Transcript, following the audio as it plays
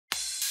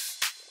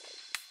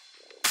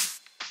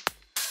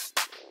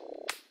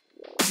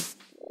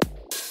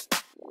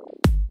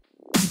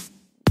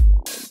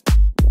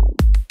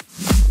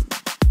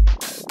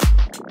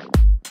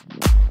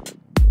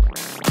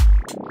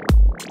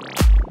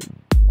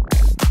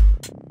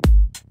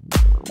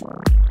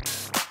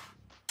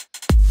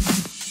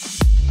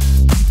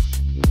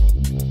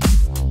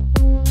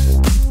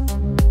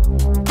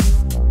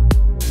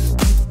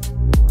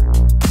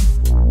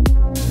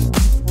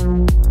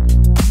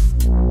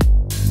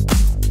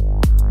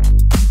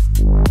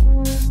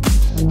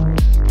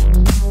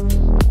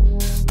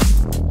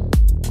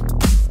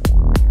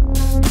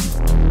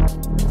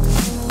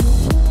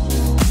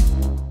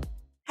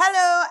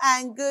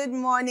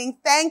morning.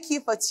 Thank you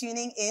for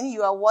tuning in.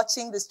 You are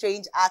watching The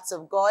Strange Acts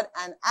of God,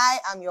 and I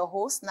am your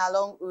host,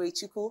 Nalong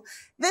Urechuku.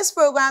 This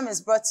program is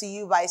brought to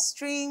you by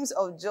Streams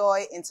of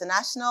Joy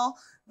International,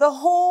 the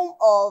home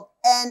of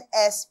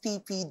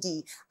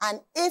NSPPD.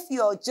 And if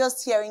you're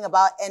just hearing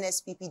about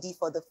NSPPD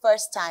for the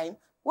first time,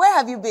 where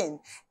have you been?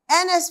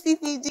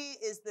 NSPPD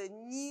is the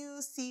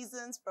new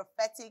season's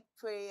Prophetic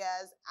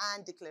Prayers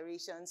and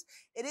Declarations.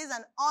 It is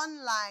an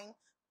online,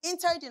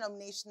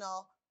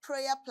 interdenominational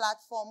prayer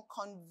platform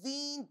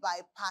convened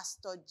by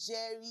Pastor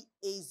Jerry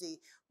Eze,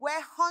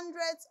 where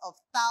hundreds of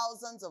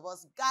thousands of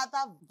us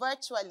gather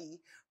virtually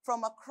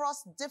from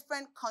across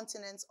different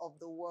continents of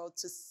the world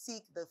to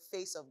seek the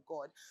face of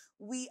God.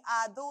 We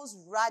are those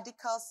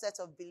radical set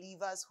of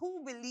believers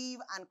who believe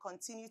and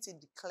continue to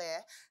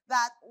declare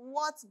that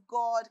what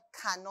God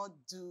cannot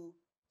do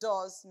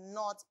does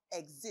not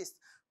exist.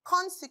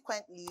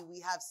 Consequently,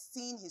 we have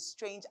seen his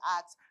strange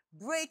acts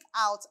break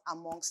out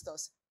amongst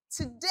us.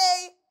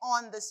 Today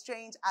on The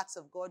Strange Acts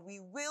of God, we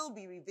will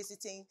be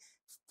revisiting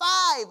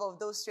 5 of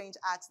those strange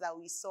acts that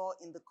we saw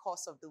in the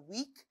course of the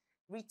week.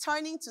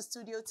 Returning to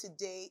studio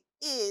today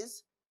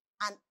is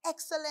an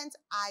excellent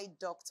eye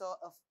doctor,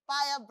 a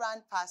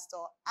firebrand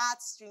pastor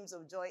at Streams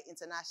of Joy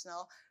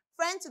International,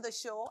 friend to the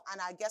show and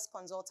our guest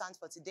consultant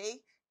for today,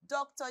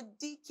 Dr.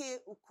 DK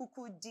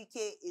Ukuku.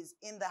 DK is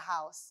in the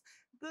house.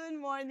 Good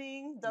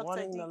morning, Dr.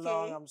 Morning, DK.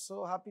 Along. I'm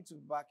so happy to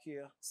be back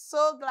here.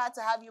 So glad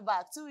to have you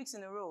back. 2 weeks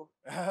in a row.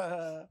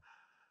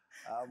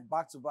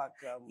 Back to back,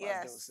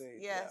 yes, as they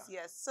would say.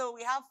 Yes. So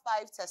we have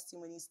 5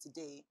 testimonies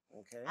today.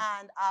 Okay.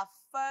 And our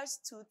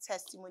first 2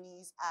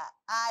 testimonies are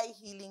eye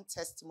healing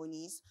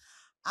testimonies.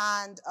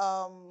 And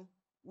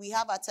we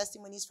have our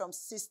testimonies from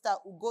Sister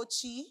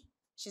Ugochi.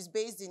 She's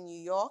based in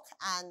New York,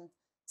 and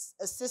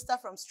a sister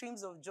from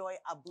Streams of Joy,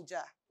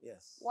 Abuja.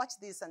 Yes. Watch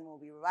this and we'll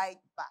be right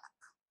back.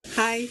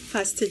 Hi,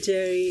 Pastor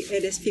Jerry,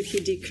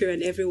 NSPPD crew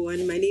and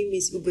everyone. My name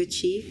is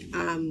Ugochi.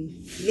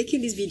 I'm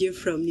making this video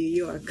from New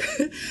York.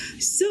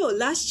 So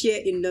last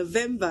year in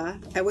November,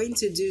 I went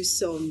to do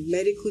some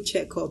medical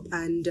checkup,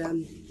 and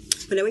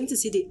when I went to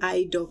see the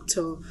eye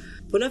doctor,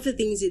 one of the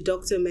things the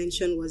doctor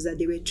mentioned was that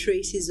there were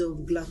traces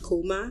of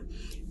glaucoma.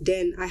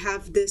 Then I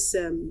have this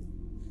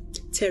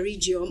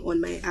pterygium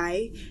on my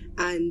eye,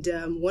 and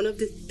one of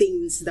the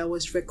things that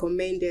was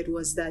recommended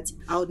was that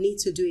I would need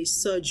to do a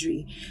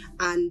surgery,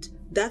 and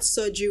that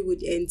surgery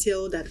would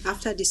entail that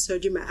after the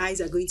surgery my eyes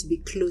are going to be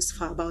closed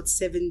for about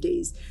 7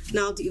 days.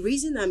 Now the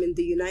reason I'm in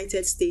the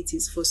United States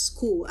is for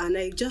school, and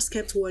I just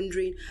kept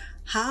wondering,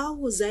 how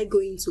was I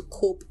going to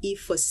cope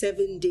if for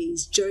 7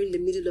 days during the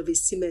middle of a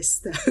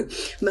semester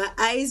my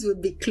eyes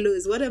would be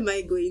closed? What am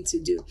I going to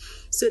do?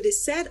 So they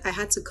said I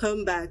had to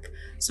come back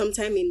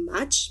sometime in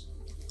March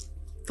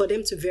for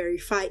them to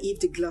verify if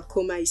the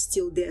glaucoma is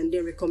still there and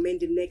then recommend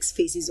the next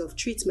phases of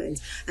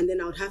treatment. And then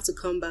I would have to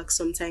come back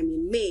sometime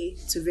in May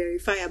to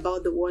verify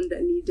about the one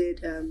that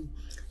needed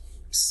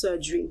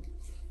surgery.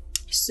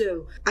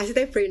 So I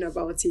started praying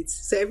about it.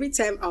 So every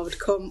time I would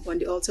come on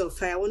the altar of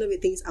fire, one of the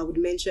things I would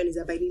mention is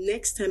that by the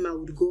next time I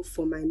would go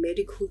for my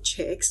medical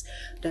checks,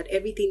 that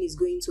everything is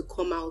going to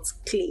come out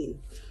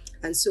clean.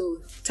 And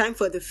so time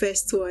for the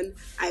first one,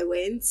 I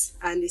went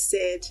and they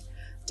said,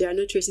 there are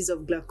no traces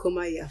of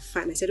glaucoma, you're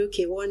fine. I said,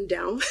 okay, one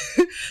down.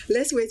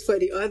 Let's wait for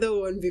the other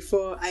one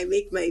before I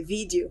make my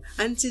video.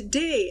 And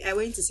today I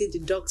went to see the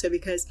doctor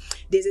because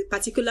there's a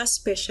particular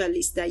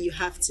specialist that you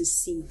have to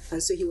see.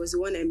 And so he was the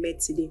one I met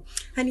today.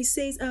 And he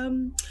says,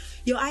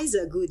 your eyes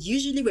are good.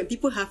 Usually when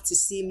people have to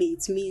see me,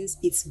 it means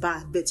it's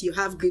bad, but you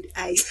have good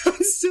eyes.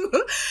 So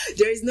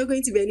there is not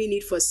going to be any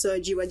need for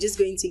surgery. We're just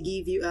going to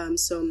give you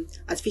some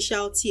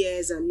artificial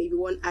tears and maybe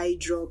one eye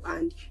drop,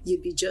 and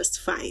you'll be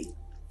just fine.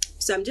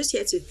 So I'm just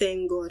here to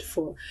thank God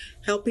for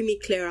helping me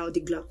clear out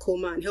the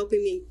glaucoma and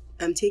helping me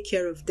take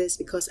care of this,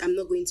 because I'm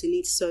not going to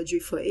need surgery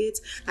for it.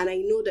 And I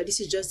know that this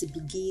is just the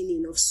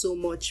beginning of so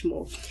much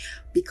more,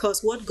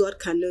 because what God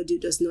cannot do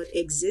does not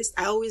exist.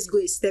 I always go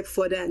a step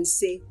further and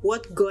say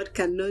what God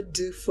cannot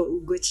do for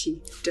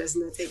Ugochi does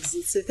not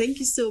exist. So thank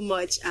you so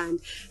much, and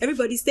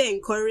everybody stay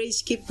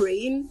encouraged, keep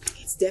praying.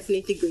 It's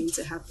definitely going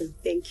to happen.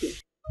 Thank you.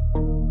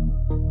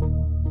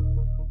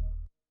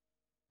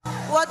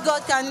 What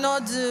God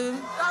cannot do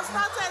Does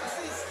not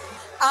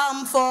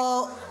exist.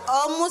 For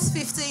almost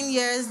 15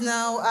 years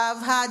now,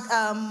 I've had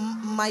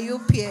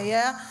myopia.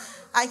 Yeah,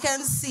 I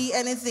can't see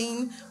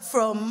anything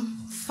from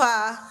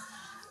far.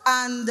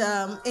 And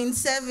in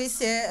service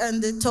here,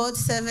 and the third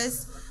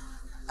service,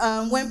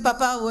 when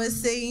Papa was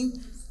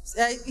saying,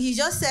 he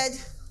just said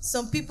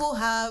some people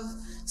have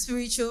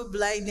spiritual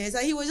blindness,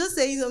 and he was just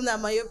saying something that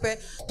myopia.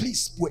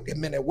 Please wait a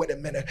minute.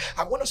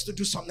 I want us to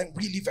do something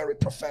really very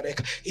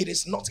prophetic. It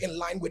is not in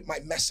line with my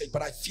message,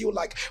 but I feel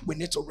like we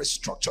need to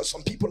restructure.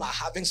 Some people are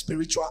having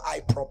spiritual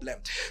eye problem,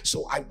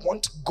 so I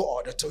want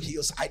God to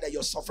heal. Either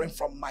you're suffering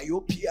from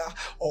myopia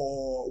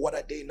or what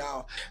are they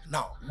now?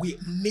 Now we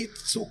need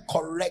to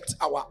correct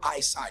our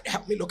eyesight.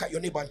 Help me look at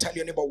your neighbor and tell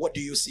your neighbor, what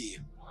do you see?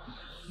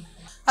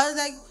 I was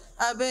like,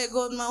 I beg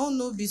God, my own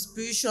no be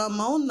spiritual,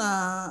 my own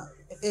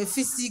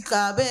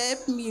physical,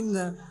 help me.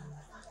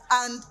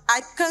 and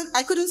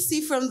I couldn't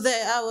see from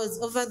there. I was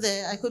over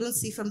there. I couldn't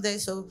see from there.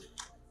 So,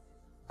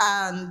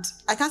 and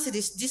I can't see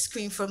this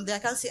screen from there. I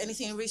can't see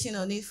anything written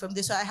on it from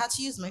there. So I had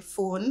to use my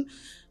phone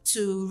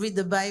to read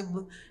the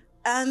Bible.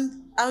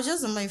 And I was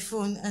just on my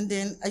phone, and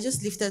then I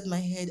just lifted my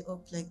head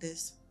up like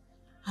this.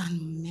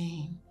 And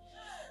man,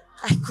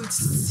 I could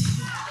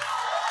see.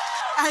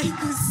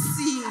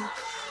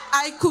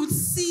 I could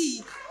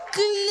see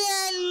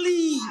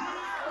clearly.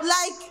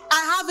 Like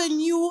I have a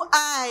new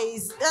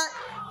eyes.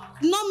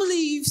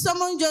 Normally, if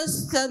someone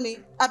just tell me,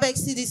 I beg,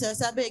 see this, I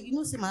say, I beg, you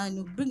know, say,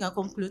 man, bring her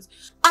come close.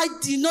 I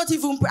did not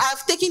even,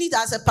 I've taken it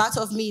as a part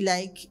of me,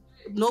 like,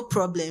 no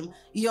problem.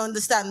 You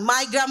understand?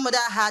 My grandmother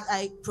had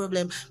eye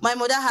problem. My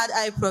mother had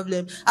eye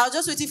problem. I was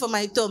just waiting for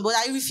my turn, but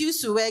I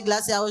refused to wear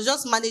glasses. I was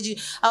just managing.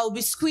 I would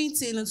be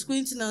squinting and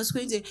squinting and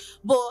squinting.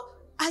 But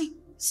I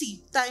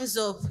see, time's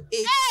up.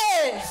 8,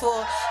 Hey! 4.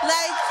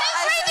 Like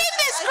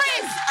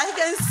I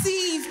can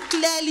see it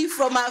clearly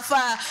from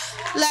afar.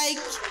 Like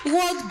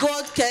what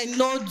God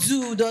cannot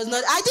do does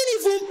not. I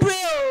didn't even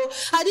pray.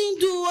 I didn't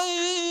do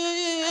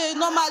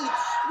normally.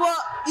 But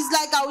it's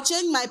like I'll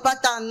change my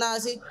pattern now. I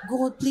say,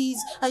 God, please,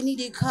 I need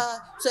a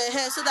car. So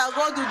that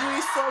God will do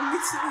it for me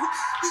too.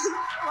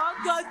 What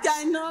God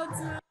cannot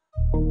do.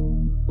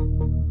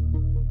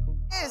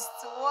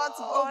 What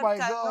God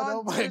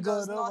cannot do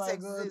does not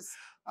exist.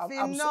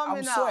 I'm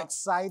so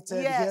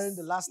excited hearing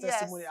the last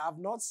testimony. I've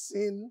not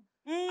seen,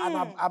 and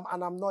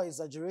I'm not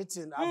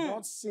exaggerating, I've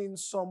not seen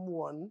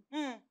someone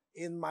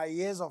in my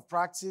years of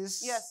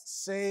practice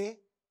say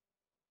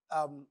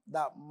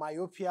that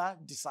myopia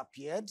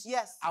disappeared.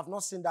 Yes. I've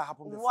not seen that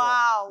happen before.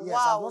 Wow. Yes,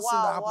 I've not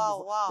seen that happen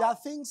before. There are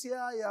things,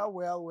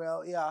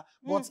 yeah.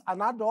 But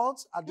an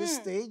adult at this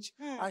stage,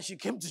 and she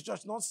came to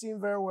church not seeing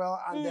very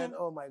well, and then,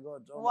 oh my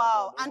God.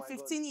 And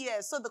 15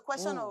 years. So the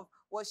question of,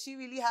 was she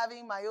really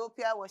having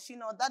myopia? Was she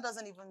not? That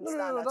doesn't even stand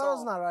at all. That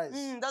doesn't arise.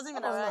 Doesn't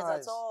even arise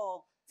at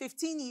all.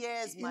 15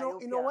 years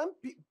myopia. You know when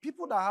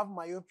people that have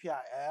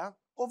myopia,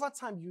 over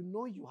time, you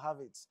know you have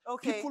it.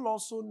 Okay. People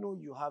also know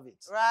you have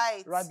it.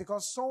 Right. Right,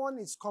 because someone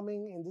is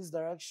coming in this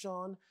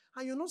direction,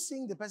 and you're not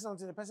seeing the person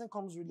until the person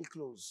comes really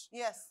close.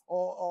 Yes.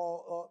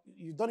 Or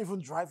you don't even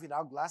drive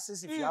without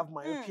glasses if you have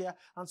myopia,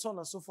 and so on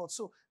and so forth.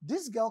 So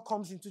this girl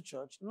comes into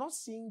church, not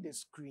seeing the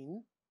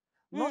screen,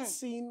 not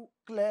seeing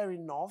clear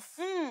enough,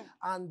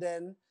 and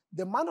then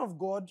the man of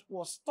God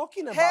was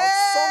talking about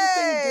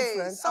something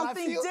different.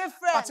 Something and I feel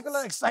different.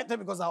 particularly excited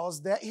because I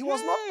was there. He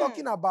was not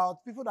talking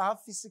about people that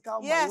have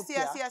physical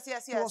myopia.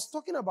 Yes. He was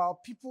talking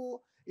about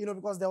people,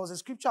 because there was a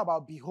scripture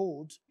about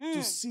behold,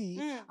 to see,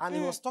 and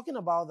he was talking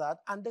about that.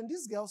 And then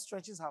this girl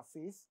stretches her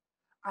faith,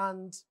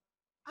 and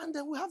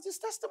then we have this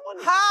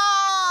testimony.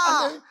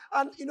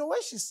 And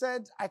when she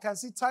said, I can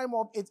see time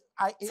up,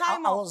 I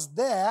was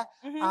there,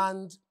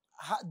 and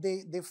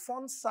the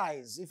font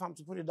size, if I'm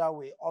to put it that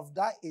way, of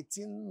that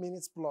 18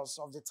 minutes plus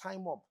of the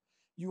time up,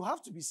 you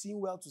have to be seeing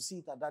well to see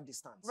it at that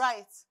distance.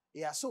 Right.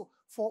 Yeah, so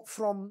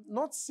from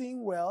not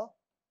seeing well,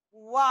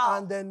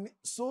 and then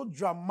so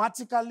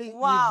dramatically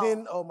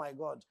within, oh my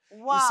God.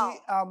 Wow. You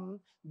see,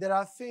 there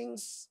are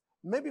things,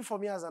 maybe for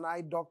me as an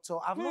eye doctor,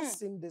 I've not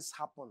seen this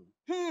happen.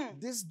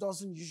 This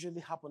doesn't usually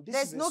happen.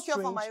 There's no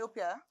cure for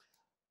myopia?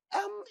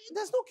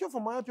 There's no cure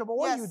for myopia, but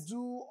what you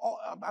do,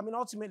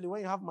 ultimately,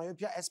 when you have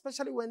myopia,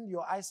 especially when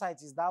your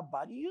eyesight is that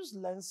bad, you use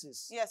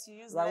lenses. Yes, you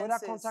use lenses.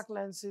 Whether contact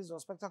lenses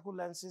or spectacle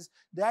lenses.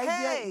 The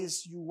idea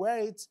is you wear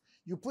it,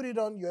 you put it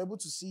on, you're able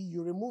to see,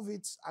 you remove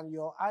it, and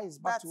your eye is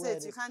back to where it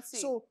is. You can't see.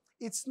 So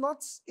it's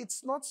not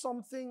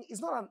something, it's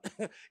not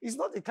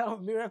a kind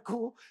of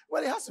miracle.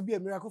 Well, it has to be a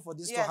miracle for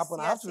this to happen.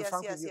 I have to be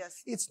frank with you.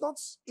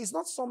 It's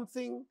not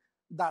something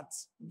that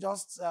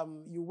just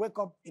you wake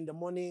up in the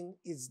morning,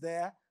 it's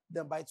there.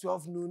 Then by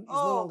 12 noon, it's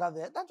no longer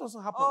there. That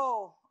doesn't happen.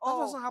 That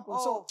doesn't happen.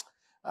 So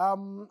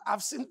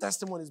I've seen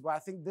testimonies, but I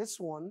think this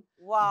one,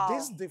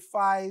 this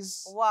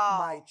defies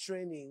my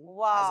training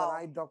as an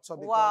eye doctor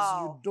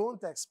because you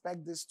don't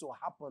expect this to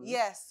happen.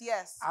 Yes.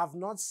 I've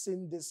not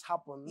seen this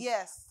happen.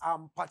 Yes.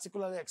 I'm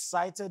particularly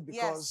excited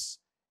because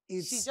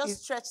she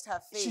just stretched her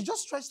faith. She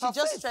just stretched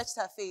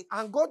her faith.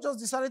 And God just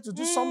decided to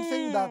do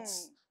something that,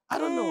 I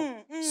don't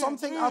know,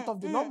 something out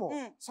of the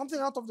normal, something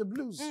out of the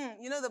blues.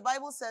 The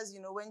Bible says,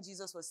 when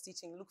Jesus was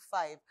teaching, Luke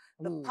 5,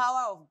 the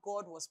power of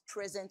God was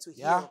present to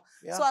heal.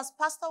 Yeah. So as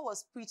pastor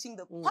was preaching,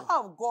 the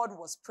power of God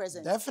was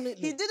present.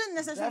 Definitely. He didn't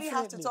necessarily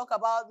have to talk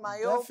about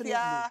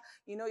myopia,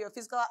 your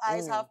physical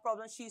eyes have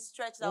problems. She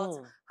stretched out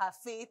her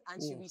faith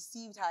and she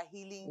received her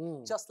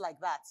healing just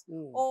like that.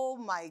 Oh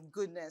my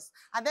goodness.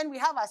 And then we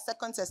have our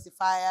second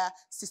testifier,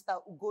 Sister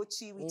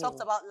Ugochi. We talked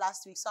about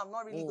last week, so I'm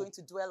not really going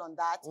to dwell on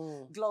that.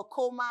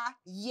 Glaucoma.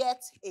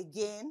 Yet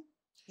again.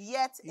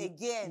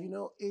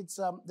 It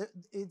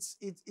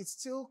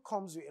still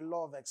comes with a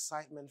lot of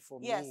excitement for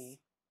me,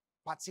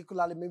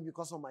 particularly maybe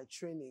because of my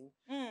training,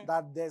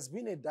 that there's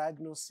been a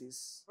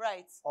diagnosis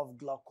of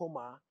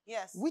glaucoma,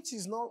 which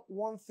is not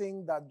one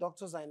thing that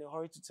doctors are in a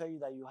hurry to tell you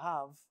that you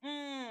have.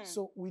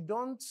 So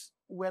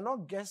we're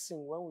not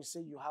guessing when we say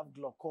you have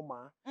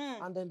glaucoma,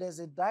 and then there's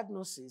a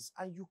diagnosis,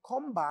 and you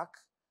come back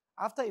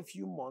after a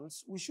few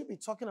months, we should be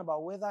talking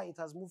about whether it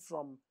has moved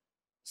from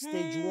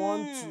stage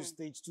 1 to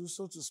stage 2,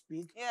 so to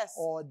speak. Yes.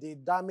 Or the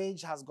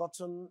damage has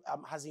gotten,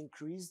 has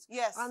increased.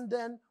 Yes. And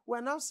then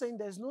we're now saying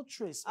there's no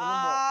trace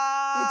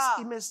anymore.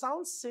 It may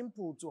sound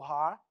simple to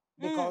her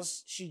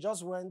because she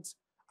just went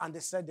and they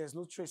said there's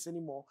no trace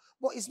anymore.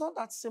 But it's not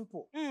that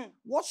simple.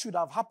 What should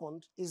have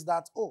happened is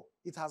that, oh,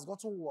 it has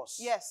gotten worse.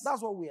 Yes.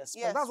 That's what we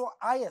expect. Yes. That's what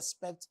I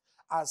expect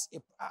as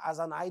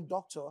an eye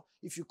doctor.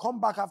 If you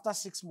come back after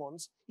 6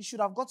 months, it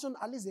should have gotten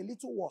at least a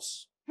little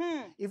worse.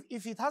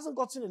 If it hasn't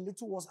gotten a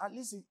little worse, at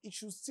least it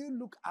should still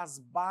look as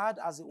bad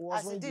as it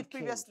was when it did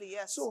previously,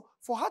 yes. So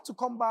for her to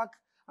come back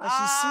and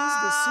she sees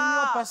the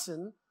senior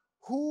person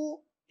who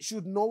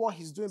should know what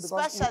he's doing,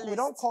 because we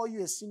don't call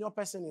you a senior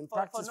person in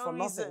practice for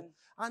nothing. Reason.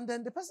 And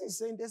then the person is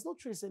saying there's no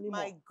trace anymore.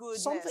 My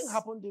goodness. Something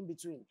happened in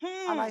between.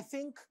 And I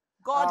think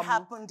God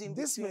happened in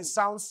this between. May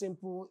sound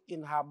simple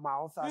in her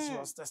mouth as she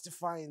was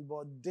testifying,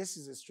 but this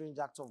is a strange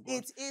act of God.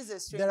 It is a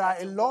strange There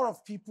act are a lot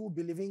of people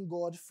believing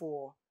God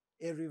for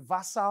a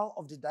reversal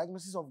of the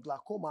diagnosis of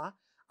glaucoma,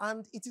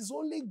 and it is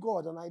only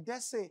God, and I dare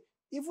say,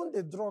 even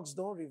the drugs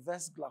don't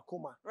reverse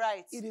glaucoma.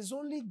 Right. It is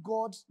only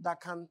God that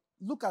can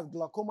look at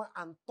glaucoma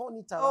and turn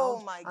it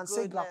around and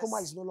say glaucoma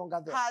is no longer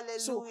there. Hallelujah.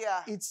 So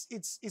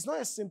it's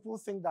not a simple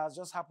thing that has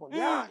just happened.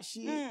 Yeah,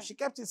 she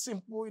kept it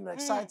simple,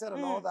 excited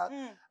and all that.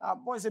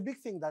 But it's a big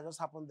thing that just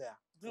happened there.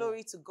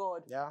 Glory to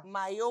God. Yeah.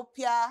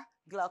 Myopia,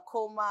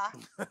 glaucoma.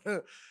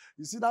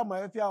 You see that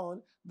myopia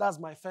one? That's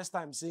my first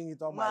time seeing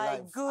it all my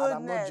life. My goodness. And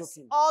I'm not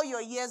joking. All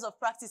your years of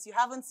practice, you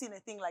haven't seen a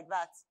thing like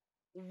that.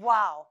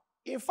 Wow.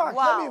 In fact,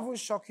 let me even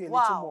shock you a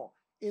little more.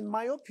 In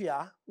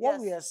myopia,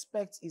 what we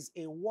expect is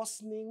a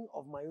worsening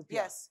of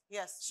myopia. Yes,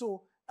 yes.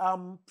 So, a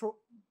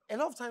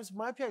lot of times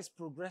myopia is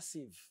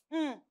progressive.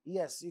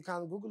 Yes, you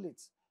can Google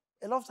it.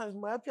 A lot of times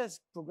myopia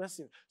is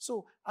progressive.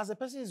 So, as a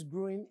person is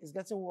growing, it's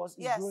getting worse,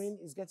 growing,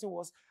 it's getting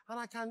worse. And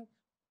I can,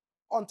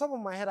 on top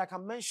of my head, I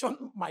can mention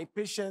my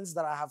patients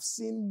that I have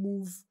seen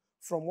move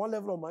from one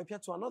level of myopia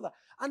to another.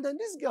 And then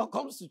this girl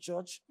comes to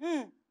church.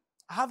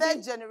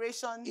 Third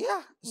generation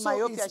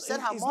myopia. She said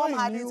her mom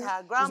had it,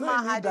 her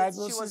grandma had it, she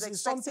was expecting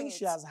something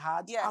she has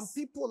had. Yes. And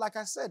people, like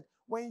I said,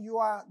 when you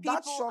are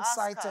that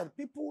short-sighted,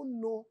 people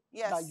know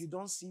that you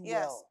don't see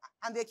well.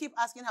 And they keep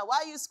asking her,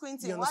 why are you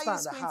squinting? Why are you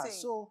squinting?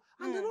 So,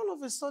 and then all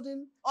of a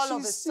sudden,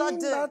 she's seeing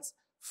that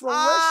from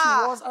where she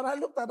was, and I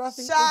looked at that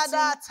thing,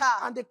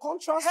 and the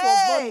contrast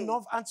was not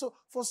enough. And so,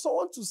 for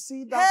someone to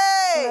see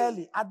that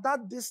clearly at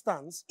that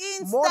distance,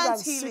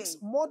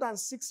 more than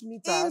 6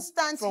 meters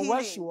from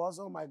where she was,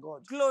 oh my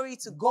God. Glory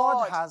to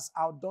God has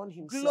outdone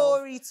himself.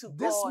 Glory to God.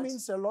 This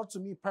means a lot to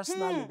me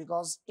personally,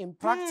 because in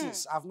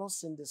practice, I've not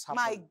seen this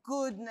happen. My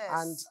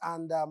goodness.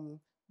 And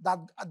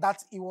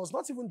that it was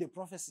not even the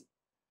prophecy.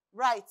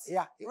 Right.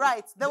 Yeah.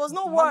 Right. There was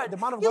no word. The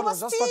man of God was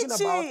just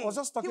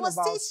talking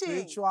about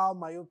spiritual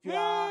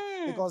myopia,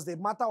 because the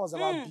matter was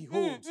about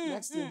behold.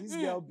 Next thing, this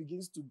girl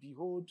begins to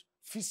behold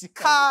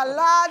physically. What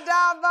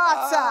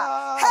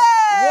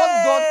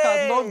God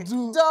cannot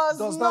do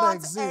does not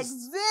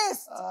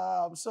exist.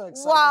 I'm so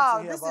excited. Wow,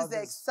 to hear this about is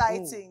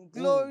exciting.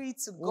 Glory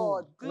to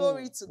God.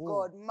 Glory to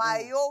God.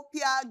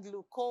 Myopia,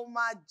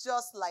 glaucoma,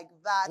 just like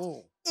that.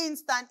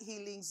 Instant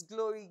healings.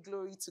 Glory,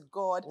 glory to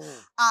God.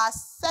 Our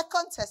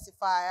second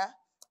testifier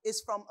is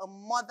from a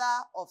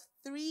mother of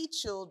 3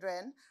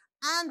 children,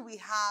 and we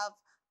have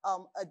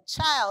a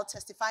child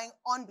testifying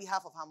on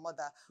behalf of her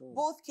mother.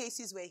 Both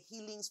cases were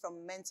healings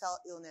from mental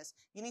illness.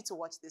 You need to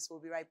watch this.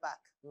 We'll be right back.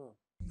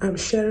 I'm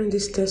sharing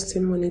this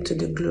testimony to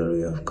the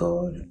glory of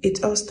God.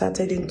 It all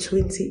started in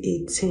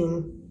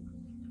 2018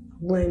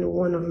 when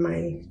one of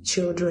my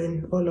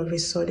children all of a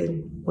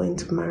sudden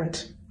went mad.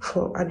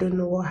 For I don't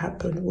know what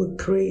happened. We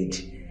prayed,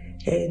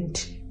 and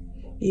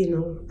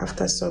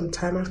after some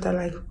time, after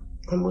like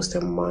almost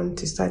a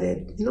month, it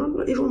started,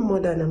 not even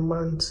more than a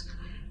month,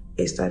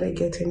 it started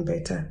getting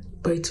better.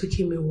 But it took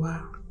him a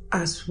while.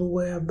 As we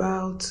were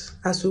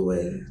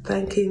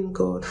thanking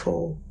God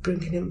for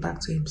bringing him back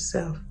to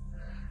himself,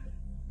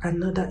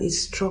 it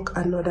struck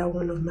another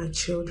one of my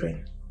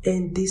children.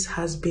 And this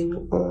has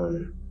been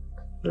on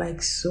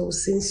like so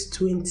since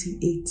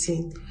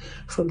 2018.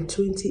 From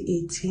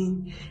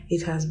 2018,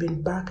 it has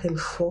been back and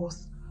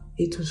forth.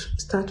 It will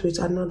start with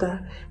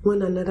another.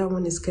 When another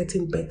one is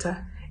getting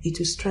better, it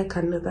will strike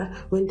another.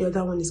 When the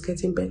other one is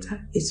getting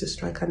better, it will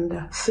strike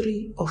another.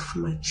 3 of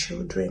my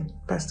children,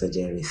 Pastor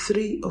Jerry,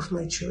 3 of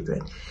my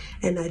children.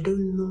 And I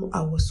don't know,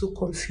 I was so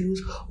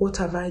confused. What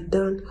have I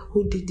done?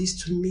 Who did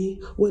this to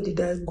me? Where did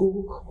I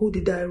go? Who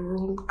did I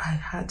wrong? I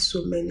had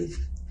so many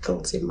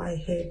thoughts in my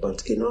head.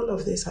 But in all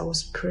of this, I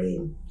was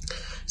praying.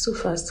 So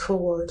fast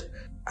forward,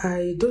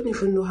 I don't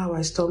even know how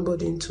I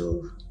stumbled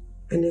into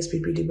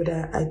NSPPD, but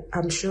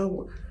I'm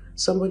sure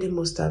somebody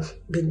must have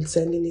been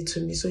sending it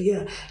to me. So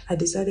yeah, I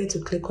decided to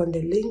click on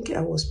the link.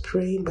 I was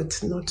praying,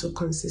 but not too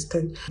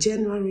consistent.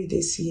 January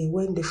this year,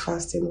 when the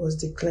fasting was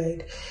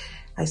declared,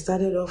 I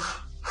started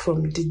off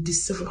from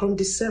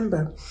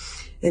December.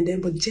 And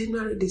then, but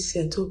January this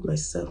year, I told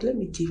myself, let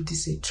me give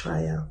this a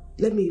trial.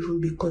 Let me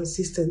even be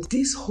consistent.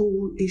 This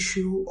whole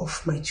issue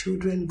of my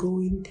children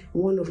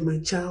one of my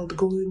child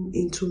going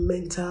into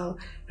mental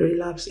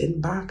relapse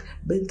and back,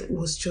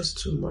 was just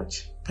too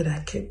much. But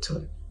I kept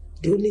on.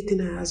 The only thing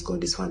I ask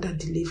God is, Father,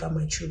 deliver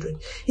my children.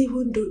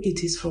 Even though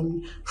it is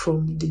from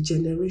the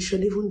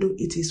generation, even though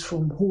it is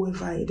from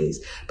whoever it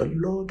is. But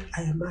Lord,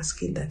 I am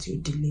asking that you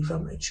deliver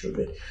my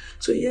children.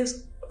 So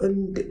yes,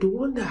 and the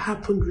one that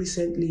happened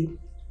recently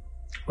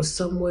was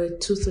somewhere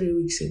 2-3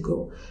 weeks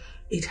ago.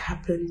 It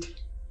happened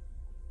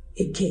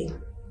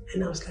again.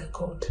 And I was like,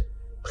 God,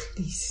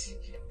 please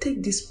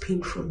take this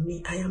pain from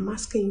me. I am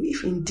asking you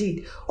if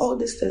indeed all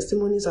these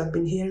testimonies I've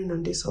been hearing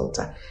on this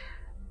altar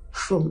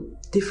from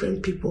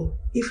different people,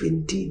 if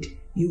indeed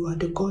you are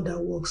the God that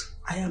works,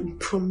 I am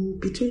from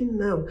between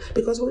now.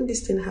 Because when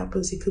this thing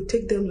happens, it could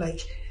take them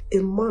like a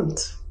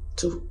month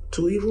to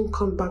even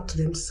come back to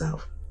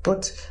themselves.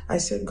 But I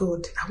said,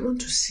 God, I want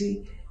to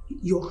see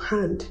your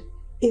hand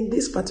in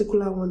this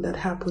particular one that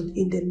happened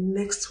in the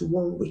next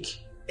 1 week.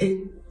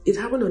 And it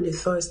happened on a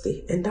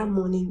Thursday, and that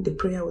morning the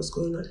prayer was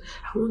going on.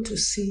 I want to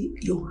see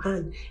your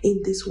hand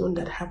in this one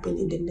that happened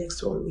in the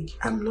next 1 week.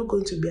 I'm not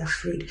going to be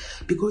afraid,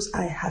 because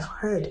I have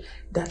heard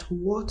that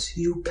what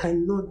you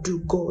cannot do,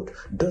 God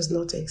does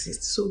not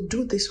exist. So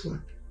do this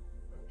one.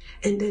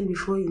 And then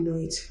before you know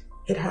it,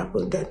 it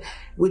happened that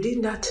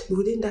within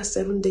that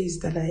 7 days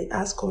that I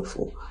asked God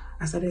for,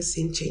 I started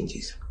seeing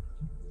changes.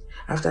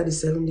 After the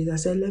 7 days, I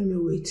said, let me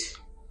wait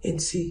and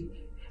see.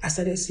 I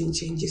started seeing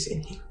changes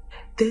in him.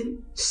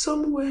 Then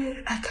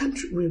somewhere, I can't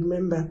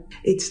remember,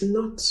 it's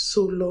not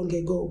so long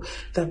ago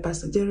that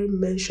Pastor Jerry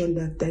mentioned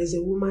that there is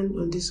a woman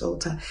on this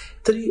altar,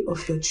 3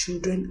 of your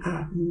children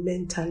are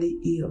mentally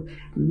ill.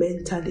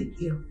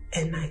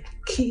 And I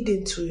keyed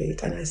into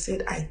it and I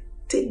said, I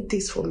take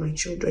this for my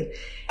children.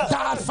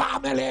 That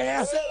family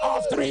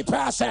of 3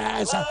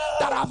 persons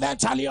that are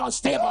mentally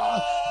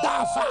unstable,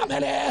 that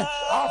family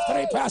of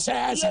 3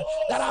 persons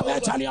that are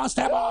mentally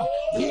unstable,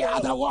 hear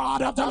the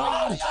word of the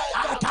Lord.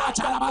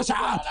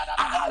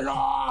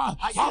 Law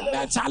of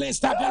mental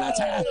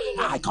instability,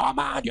 I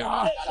command you,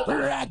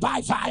 break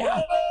by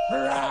fire,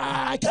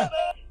 break.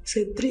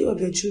 Said 3 of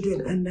your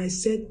children, and I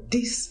said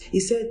this. He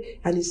said,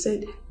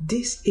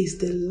 this is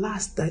the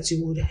last that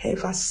you would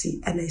ever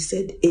see. And I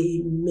said,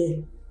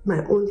 amen.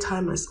 My own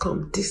time has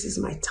come. This is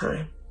my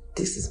time.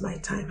 This is my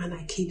time. And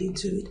I keyed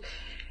into it.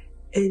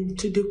 And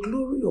to the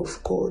glory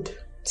of God,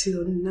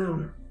 till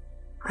now,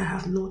 I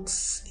have not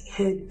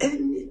heard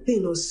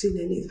anything or seen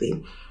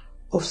anything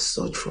of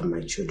such from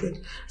my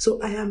children.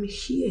 So I am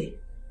here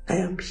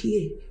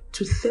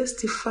to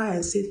testify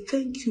and say,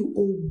 thank you,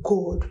 oh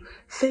God.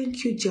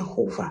 Thank you,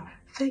 Jehovah.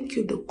 Thank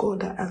you, the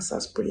God that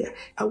answers prayer.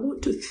 I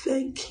want to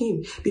thank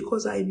him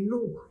because I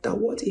know that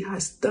what he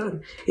has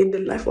done in the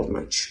life of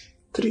my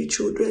 3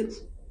 children,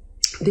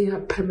 they are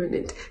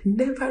permanent.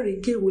 Never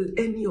again will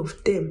any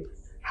of them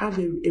have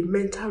a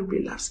mental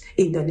relapse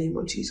in the name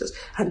of Jesus.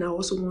 And I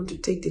also want to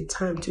take the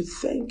time to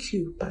thank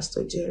you,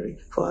 Pastor Jerry,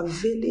 for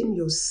availing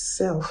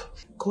yourself.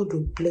 God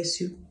will bless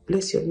you,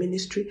 bless your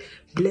ministry,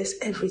 bless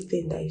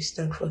everything that you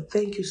stand for.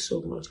 Thank you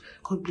so much.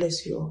 God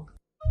bless you all.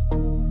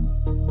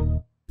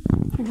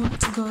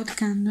 What God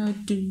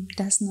cannot do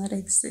does not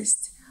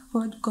exist.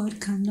 What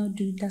God cannot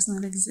do does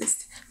not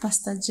exist.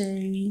 Pastor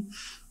Jerry,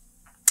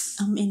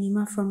 I'm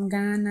Enima from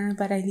Ghana,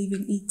 but I live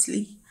in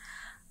Italy.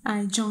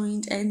 I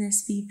joined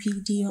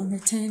NSPPD on the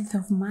 10th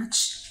of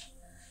March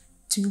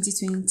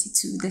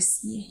 2022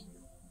 this year.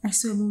 I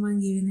saw a woman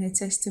giving her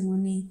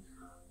testimony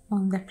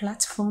on the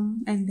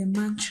platform, and the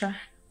mantra,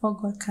 what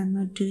God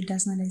cannot do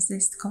does not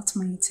exist, caught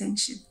my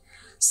attention.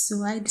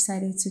 So I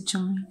decided to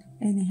join,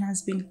 and it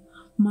has been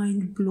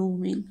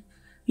mind-blowing.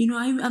 You know,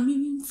 I'm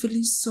even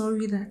feeling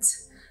sorry that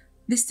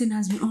this thing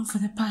has been on for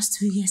the past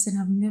 2 years and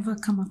I've never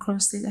come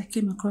across it. I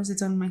came across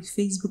it on my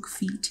Facebook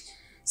feed,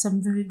 so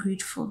I'm very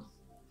grateful.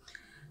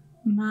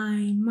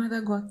 My mother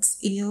got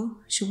ill.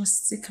 She was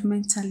sick,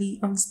 mentally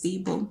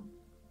unstable.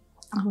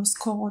 I was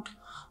called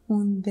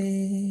on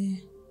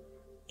the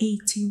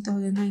 18th or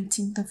the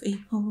 19th of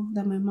April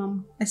that my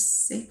mom is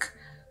sick.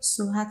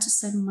 So I had to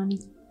send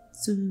money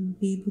so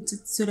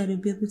that they'll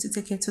be able to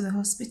take her to the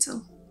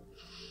hospital.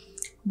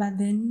 But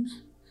then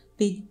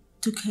they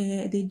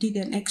did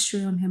an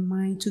x-ray on her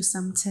mind, took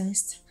some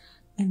tests,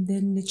 and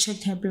then they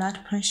checked her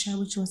blood pressure,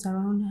 which was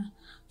around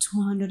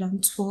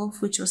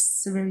 212, which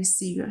was very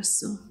serious.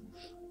 So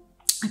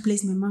I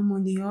placed my mom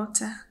on the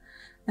altar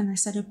and I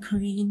started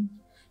praying,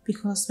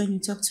 because when you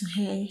talk to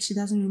her, she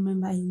doesn't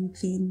remember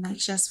anything. Like,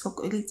 she has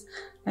forgotten it,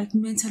 like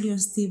mentally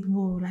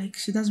unstable, like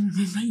she doesn't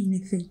remember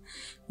anything,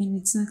 and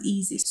it's not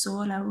easy. So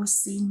all I was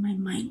saying in my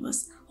mind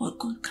was, what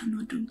God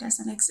cannot do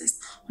doesn't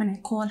exist. When I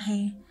call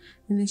her,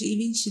 and then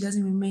she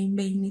doesn't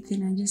remember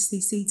anything, I just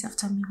say it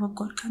after me. What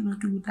God cannot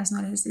do does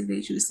not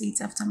exist. She will say it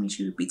after me.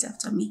 She will repeat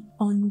after me.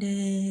 On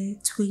the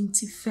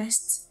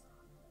 21st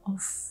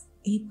of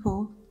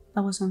April,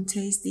 that was on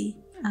Thursday,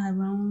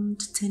 around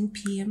 10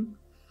 p.m.,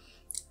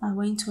 I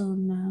went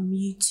on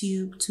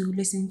YouTube to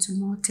listen to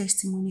more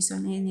testimonies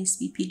on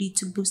NSPPD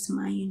to boost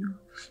my,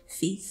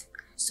 faith.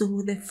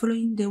 So the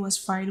following day was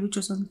Friday, which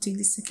was on the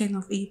 22nd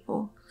of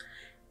April.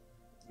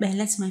 But I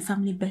let my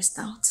family burst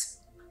out.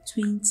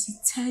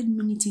 23rd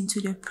minute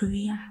into the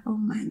prayer, oh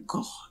my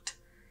God.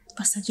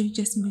 Pastor Joy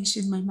just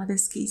mentioned my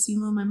mother's case.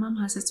 My mom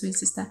has a twin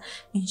sister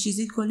and she's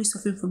equally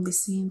suffering from the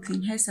same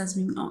thing. Hers has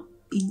been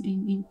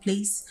in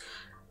place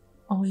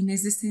or in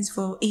existence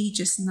for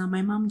ages now.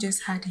 My mom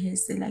just had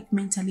hers,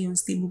 mentally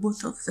unstable,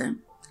 both of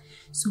them.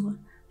 So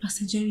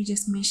Pastor Jerry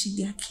just mentioned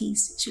their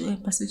case.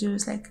 Pastor Jerry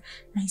was like,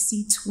 I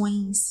see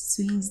twins,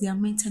 they are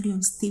mentally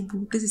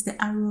unstable. This is the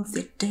arrow of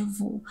the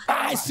devil.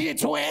 I see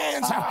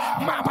twins that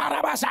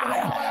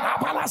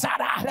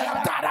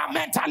are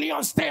mentally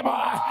unstable.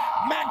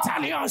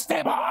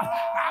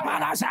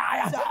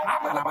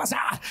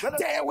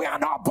 They were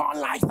not born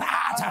like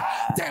that.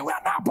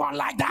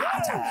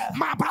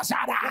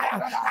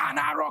 An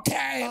arrow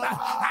came,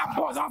 and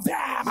both of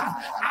them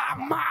are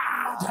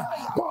mad.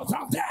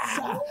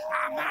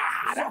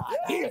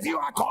 If you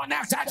are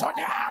connected to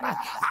them,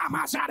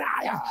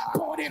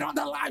 put it on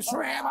the live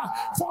stream.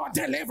 For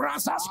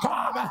deliverance has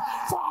come.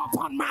 For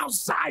upon Mount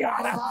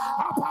Zion,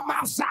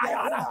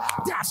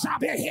 there shall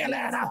be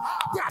healing,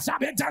 there shall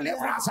be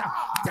deliverance,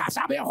 there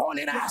shall be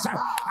holiness.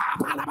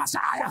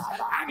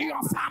 And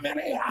your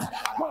family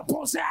will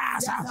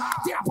possess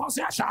their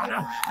possession.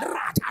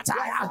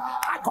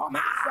 I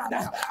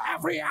command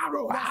every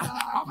arrow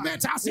of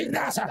mental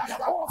sickness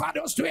over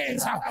those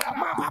twins. I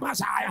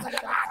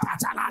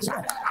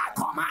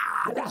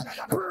command,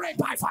 break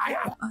by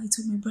fire. I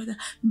told my brother,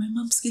 my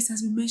mom's case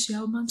has been mentioned,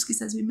 our mom's case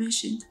has been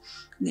mentioned.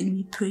 And then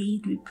we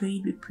prayed,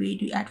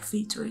 we had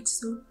faith to it.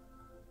 So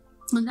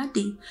on that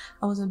day,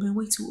 I was on my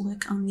way to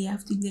work in the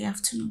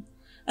afternoon,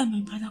 and my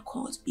brother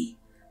called me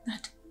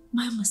that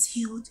Mom was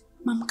healed.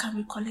 Mom can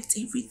recollect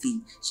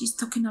everything. She's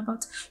talking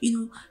about,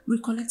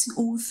 recollecting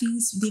all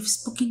things. They've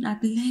spoken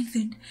at length,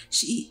 and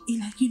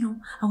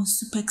I was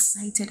super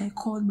excited. I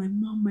called my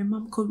mom. My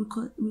mom could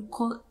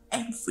recall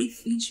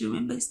everything. She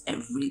remembers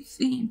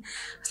everything.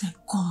 I was like,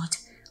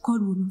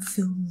 God wouldn't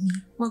fail me.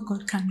 What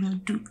God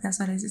cannot do. That's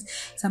what I said.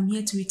 So I'm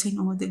here to return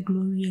all the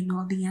glory and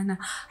all the honor.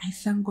 I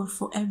thank God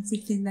for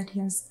everything that He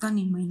has done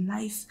in my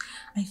life.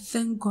 I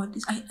thank God.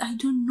 I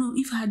don't know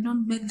if I had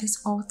not met this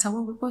altar,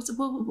 what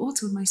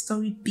would my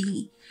story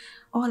be?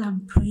 All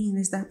I'm praying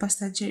is that,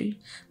 Pastor Jerry,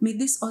 may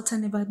this altar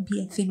never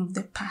be a thing of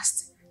the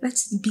past. Let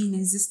it be in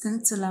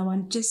existence till our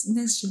next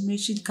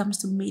generation comes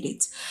to meet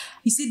it.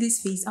 You see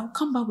this phase, I'll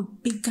come back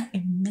with bigger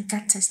and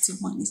mega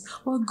testimonies.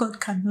 What God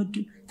cannot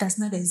do does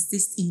not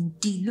exist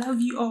indeed.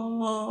 Love you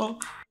all.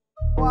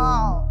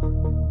 Wow.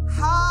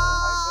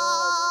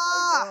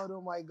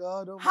 Oh my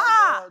God.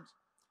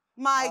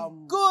 My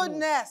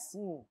goodness.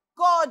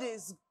 God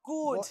is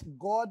good.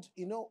 God,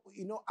 in the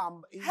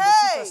two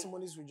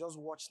testimonies we just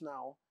watched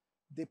now,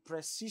 the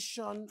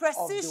precision of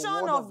the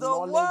word of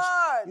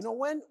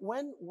knowledge.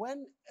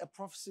 When a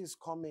prophecy is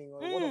coming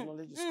or a word of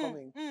knowledge is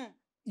coming,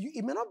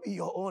 it may not be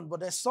your own, but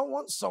there's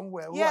someone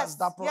somewhere who has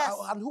that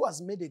and who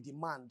has made a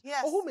demand,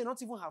 or who may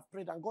not even have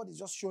prayed, and God is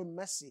just showing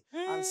mercy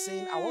and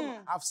saying,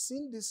 I've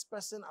seen this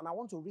person and I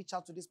want to reach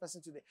out to this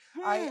person today.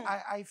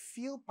 I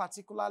feel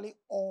particularly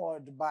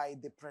awed by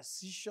the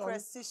precision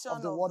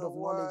of the word of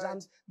knowledge,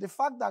 and the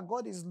fact that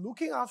God is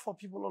looking out for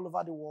people all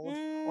over the world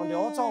on the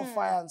altar of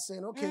fire and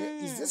saying, okay,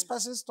 is this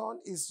person's turn?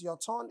 Is your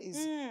turn?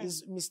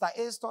 Is Mr.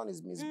 A's turn?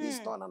 Is Miss B's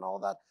turn? And all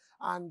that.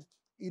 And,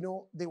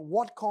 the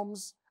word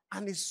comes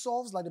and it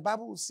solves, like the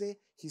Bible will say,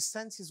 He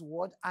sent His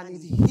word and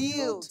it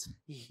healed.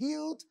 He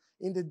healed.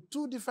 In the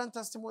two different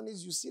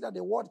testimonies, you see that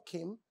the word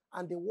came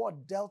and the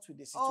word dealt with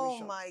the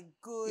situation. Oh my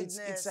goodness.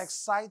 It's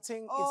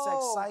exciting. It's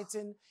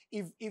exciting.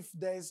 If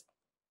there's,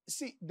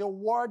 the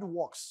word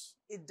works.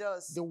 It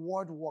does. The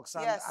word works.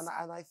 And,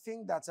 and I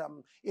think that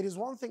it is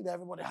one thing that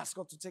everybody has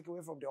got to take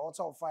away from the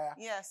altar of fire.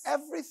 Yes.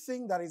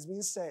 Everything that is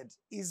being said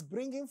is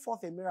bringing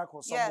forth a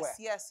miracle somewhere.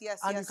 Yes.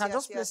 And you can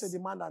just place a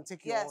demand and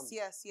take your own.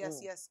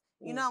 Yes.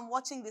 I'm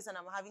watching this and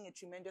I'm having a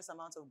tremendous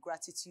amount of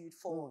gratitude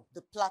for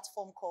the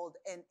platform called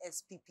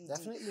NSPPD.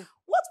 Definitely.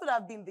 What would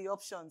have been the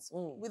options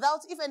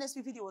if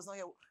NSPPD was not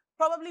here?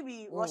 Probably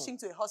be rushing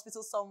to a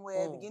hospital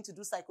somewhere, begin to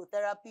do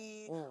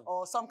psychotherapy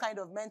or some kind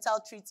of mental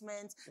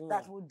treatment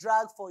that would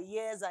drag for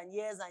years and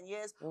years and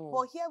years.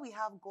 But here we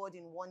have God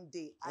in one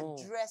day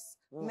address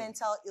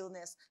mental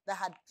illness that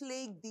had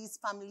plagued these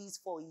families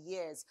for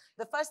years.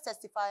 The first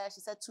testifier,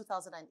 she said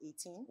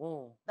 2018.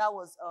 That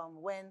was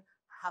when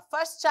her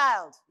first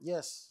child,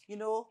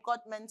 got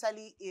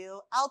mentally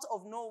ill out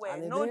of nowhere.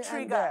 No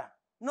trigger,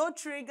 no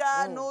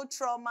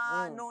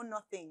trauma, no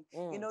nothing.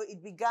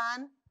 It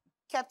began,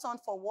 kept on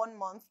for 1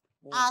 month.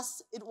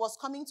 As it was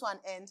coming to an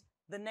end,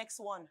 the next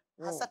one,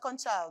 her second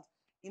child,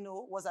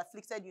 was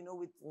afflicted,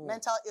 with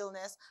mental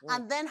illness.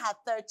 And then her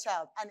third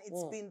child. And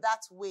it's been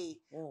that way,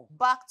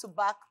 back to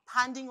back,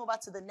 handing over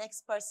to the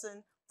next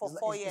person for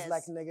 4 years. It's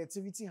like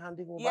negativity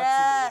handing over to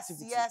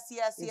negativity.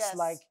 Yes. It's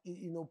like,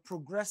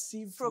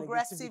 progressive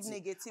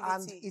negativity.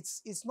 And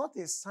it's not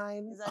a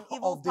sign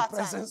of the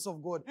presence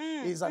of God.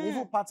 It's an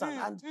evil pattern.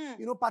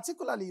 And,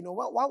 particularly,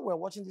 while we're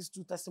watching these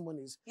two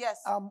testimonies,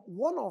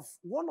 one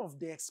of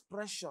the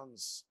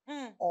expressions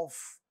of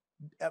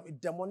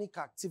demonic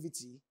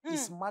activity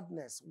is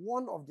madness.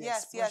 One of the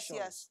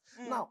expressions.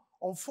 Now,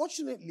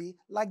 unfortunately,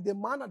 like the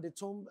man at the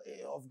tomb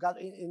of God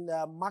in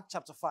Mark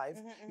chapter 5,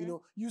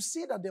 you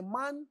see that the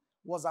man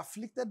was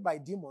afflicted by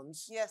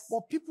demons,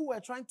 but people were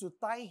trying to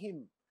tie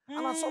him.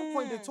 And at some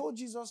point, they told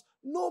Jesus,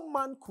 no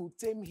man could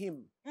tame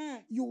him.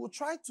 You will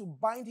try to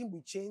bind him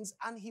with chains,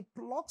 and he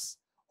plucks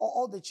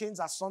all the chains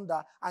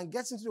asunder and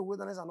gets into the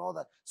wilderness and all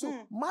that.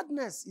 So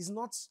madness is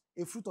not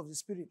a fruit of the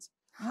Spirit.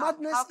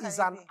 Madness is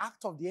an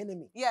act of the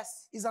enemy.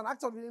 Yes. It's an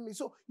act of the enemy.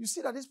 So you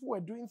see that these people were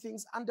doing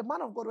things, and the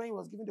man of God, when he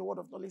was giving the word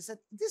of knowledge, said,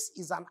 this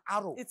is an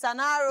arrow. It's an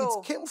arrow.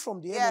 It came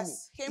from the enemy.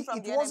 Yes, came from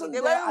the enemy.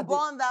 They weren't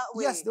born that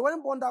way. Yes, they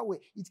weren't born that way.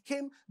 It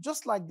came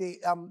just like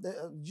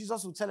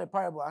Jesus would tell a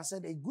parable and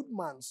said, a good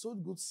man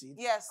sowed good seed.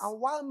 Yes. And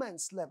while men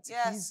slept,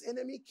 his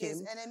enemy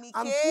came and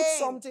put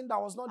something that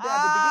was not there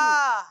at the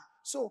beginning.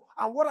 So,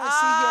 and what I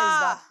see here is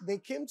that they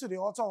came to the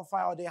altar of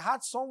fire, or they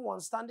had someone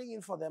standing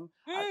in for them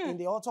in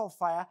the altar of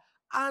fire,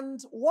 and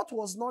what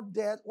was not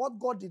there, what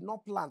God did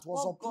not plant,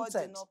 was uprooted. God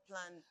did not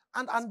plant.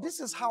 And this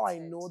is how I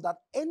know that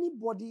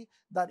anybody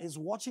that is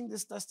watching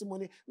this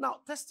testimony, now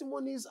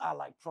testimonies are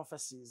like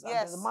prophecies.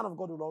 Yes. And the man of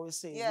God would always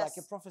say, it's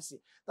like a prophecy,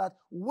 that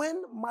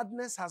when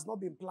madness has not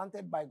been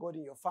planted by God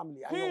in your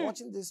family, and you're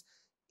watching this,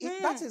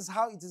 that is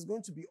how it is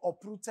going to be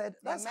uprooted.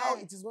 That's how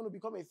it is going to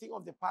become a thing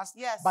of the past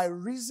by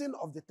reason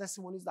of the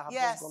testimonies that have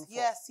just gone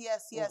forth.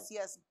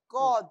 Yes.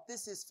 God,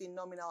 this is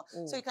phenomenal.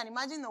 So you can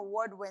imagine the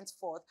word went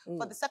forth.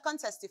 For the second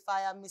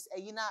testifier, Miss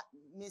Eyina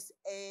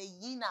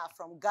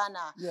from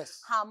Ghana,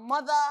 her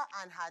mother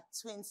and her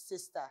twin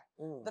sister.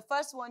 The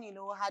first one,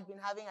 had been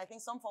having, I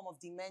think, some form of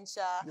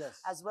dementia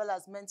as well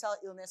as mental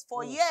illness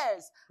for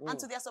years. And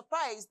to their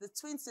surprise, the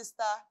twin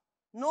sister,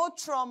 no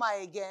trauma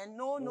again,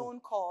 no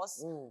known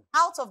cause,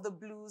 out of the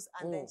blues,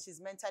 and then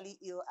she's mentally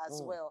ill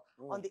as well.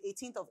 On the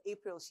 18th of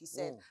April, she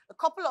said. A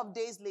couple of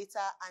days later,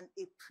 and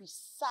a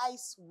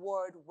precise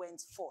word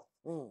went forth.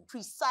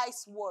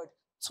 Precise word.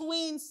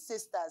 Twin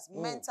sisters,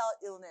 mental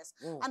illness.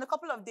 And a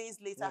couple of days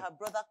later, her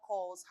brother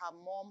calls, her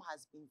mom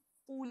has been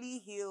fully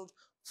healed,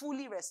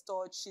 fully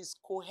restored. She's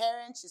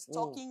coherent, she's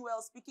talking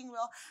well, speaking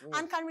well,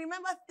 and can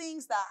remember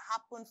things that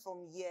happened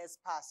from years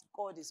past.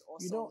 God is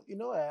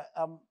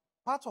awesome.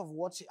 Part of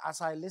what, as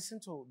I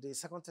listened to the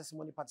second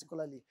testimony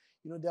particularly,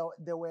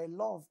 there were a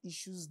lot of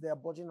issues there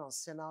budging on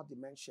senile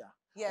dementia.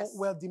 Yes.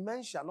 Well,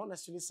 dementia, not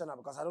necessarily senile,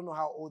 because I don't know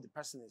how old the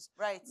person is.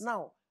 Right.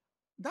 Now,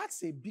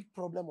 that's a big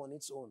problem on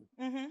its own.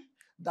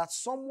 That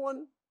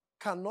someone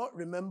cannot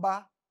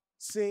remember,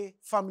 say,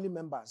 family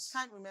members.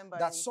 Can't remember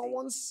That anything.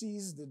 someone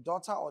sees the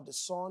daughter or the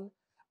son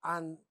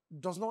and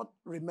does not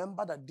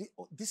remember that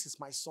this is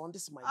my son,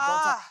 this is my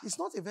daughter. It's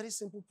not a very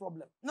simple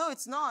problem. No,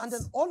 it's not. And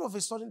then all of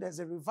a sudden there's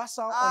a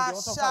reversal on the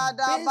altar of fire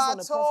based on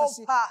a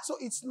prophecy. So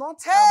it's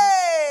not,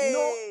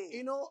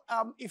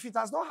 if it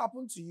has not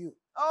happened to you.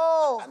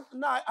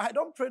 Now, I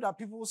don't pray that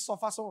people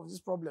suffer some of these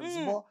problems,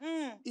 but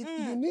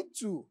you need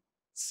to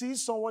see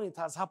someone it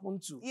has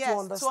happened to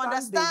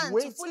understand the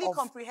weight to fully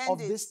comprehend of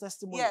this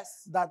testimony.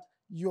 That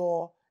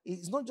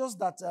it's not just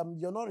that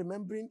you're not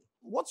remembering.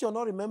 What you're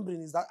not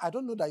remembering is that I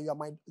don't know that you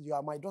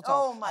are my daughter.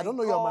 I don't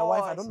know you're my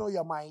wife. I don't know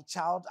you're my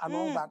child and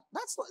all that.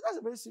 That's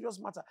a very serious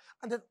matter.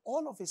 And then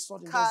all of a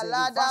sudden there's a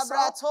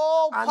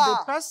reversal, and the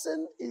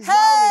person is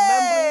now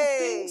remembering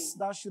things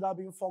that should have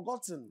been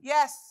forgotten.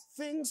 Yes.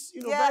 Things,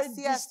 very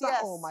distant.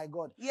 Oh my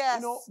God.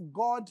 Yes.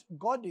 God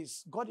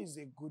is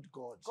a good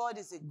God. God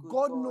is a good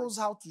God. God knows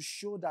how to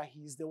show that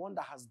He is the one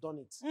that has done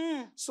it.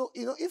 So,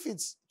 if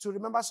it's to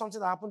remember something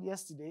that happened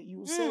yesterday,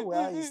 you will say,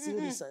 well, it's still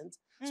recent.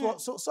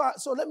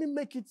 So let me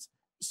make it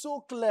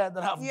so clear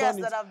that I've done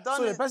it.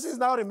 So the person is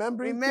now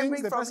remembering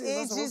things. The from person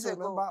is ages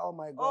ago. Remember, oh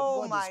my God.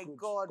 Oh my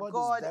God.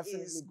 God is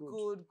is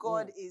good.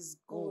 God is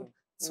good.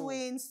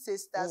 Twin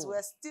sisters.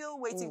 We're still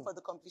waiting for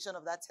the completion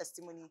of that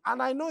testimony.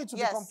 And I know it will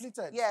be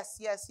completed. Yes.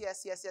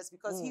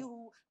 Because He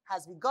who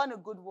has begun a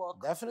good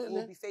work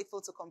will be faithful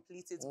to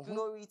complete it.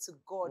 Glory to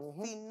God.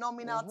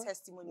 Phenomenal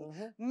testimony.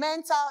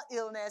 Mental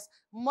illness.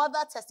 Mother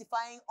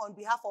testifying on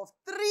behalf of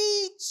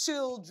 3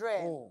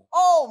 children.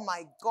 Oh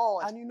my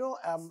God.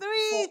 And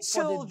 3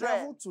 children. For the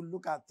devil to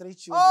look at 3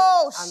 children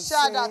and say,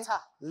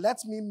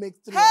 let me make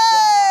 3 of them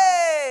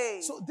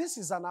mine. So this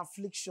is an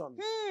affliction.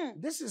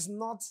 This is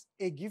not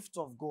a gift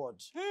of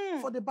God.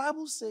 For the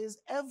Bible says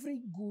every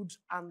good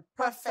and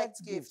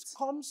perfect gift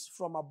comes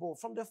from above,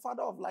 from the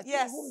Father of light,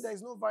 in whom there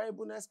is no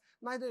variableness,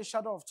 neither a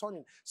shadow of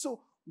turning.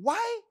 So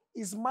why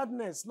is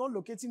madness, not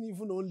locating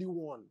even only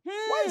one.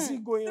 Why is he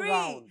going 3.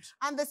 round?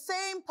 And the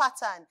same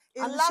pattern.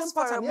 It And the lasts same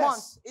for pattern, a yes.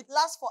 month. It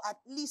lasts for at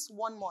least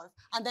 1 month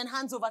and then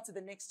hands over to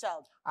the next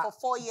child for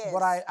 4 years.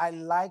 But I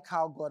like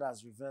how God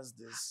has reversed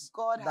this.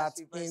 God has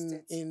reversed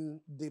it.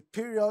 In the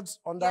periods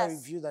under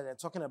review that they're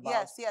talking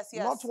about,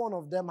 not one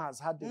of them has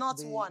had the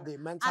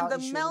mental and the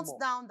issue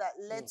meltdown that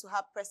led to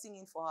her pressing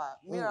in for her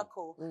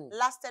miracle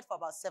lasted for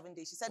about 7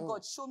 days. She said,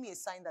 God, show me a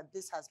sign that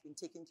this has been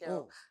taken care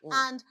of.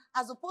 And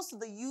as opposed to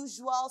the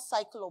usual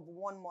cycle of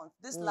 1 month,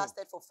 this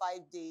lasted for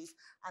 5 days,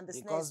 and the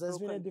snare is broken. Because there's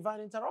been a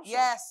divine interruption.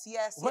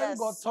 When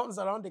God turns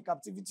around the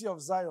captivity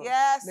of Zion,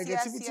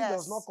 negativity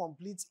does not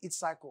complete its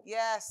cycle.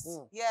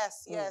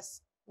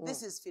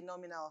 This is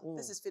phenomenal.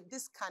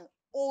 This can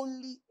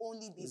only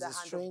be the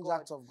hand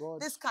of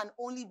God. This can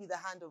only be the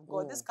hand of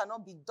God. This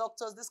cannot be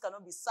doctors. This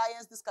cannot be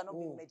science. This cannot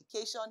be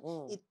medication.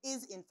 It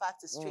is, in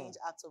fact, a strange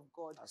act of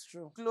God. That's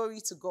true.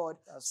 Glory to God.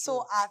 That's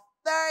so our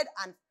third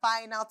and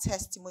final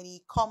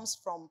testimony comes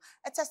from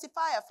a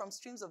testifier from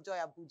Streams of Joy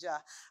Abuja.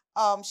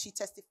 She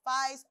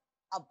testifies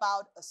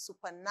about a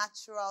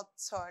supernatural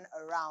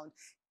turnaround.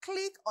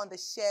 Click on the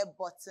share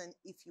button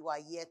if you are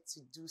yet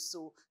to do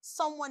so.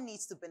 Someone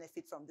needs to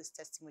benefit from this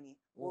testimony.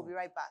 We'll be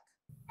right back.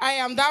 I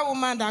am that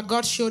woman that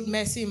God showed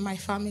mercy in my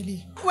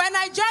family. When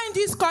I joined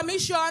this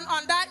commission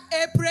on that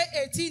April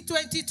 18,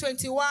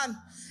 2021,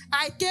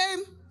 I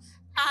came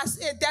as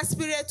a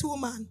desperate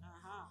woman.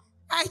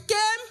 I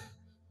came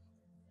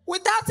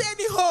without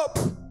any hope.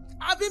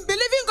 I've been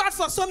believing God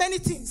for so many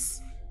things.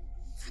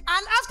 And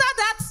after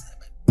that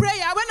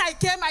prayer, when I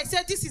came, I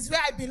said, this is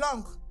where I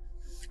belong.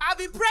 I've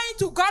been praying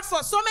to God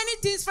for so many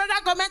things.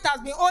 Federal government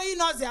has been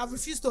owing us. They have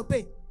refused to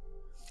pay.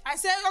 I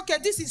said, okay,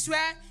 this is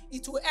where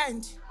it will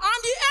end.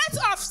 On the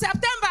 8th of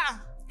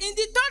September, in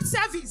the third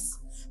service,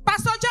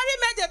 Pastor Jerry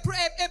made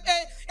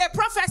a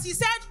prophecy. He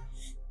said,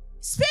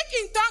 speak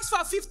in tongues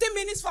for 15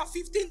 minutes for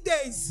 15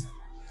 days.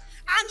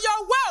 And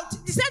your word,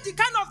 he said, the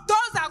kind of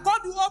doors that God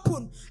will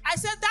open. I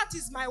said, that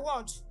is my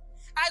word.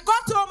 I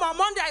got home on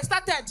Monday. I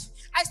started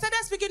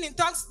speaking in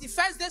tongues the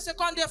first day,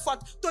 second day,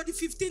 fourth, to the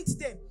 15th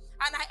day.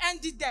 And I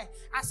ended there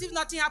as if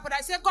nothing happened.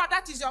 I said, God,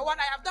 that is your word.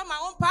 I have done my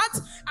own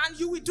part, and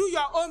you will do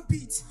your own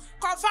bit.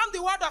 Confirm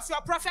the word of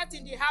your prophet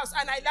in the house,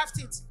 and I left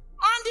it.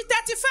 On the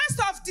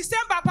 31st of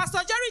December,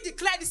 Pastor Jerry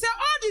declared, he said,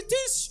 all the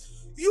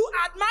things you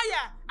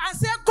admire, and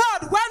say,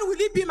 God, when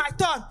will it be my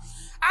turn?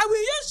 I will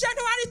use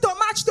January to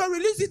March to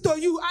release it to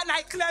you, and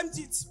I claimed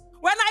it.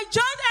 When I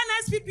joined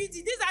NSPPD,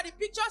 these are the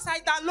pictures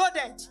I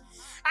downloaded.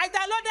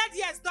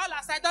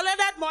 dollars. I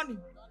downloaded money.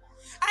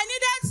 I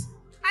needed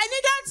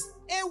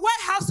a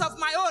warehouse of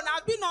my own.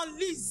 I've been on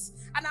lease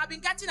and I've been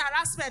getting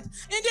harassment.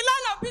 In the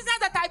line of business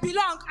that I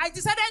belong, I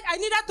decided I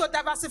needed to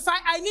diversify.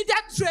 I needed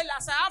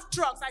trailers. I have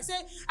trucks. I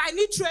said, I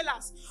need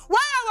trailers. While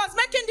I was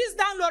making this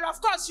download,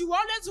 of course, you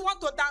always want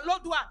to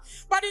download one.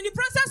 But in the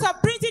process of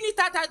printing it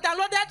out,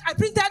 I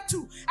printed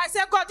 2. I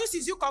said, God, this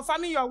is you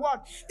confirming your word.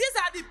 These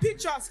are the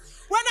pictures.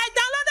 When I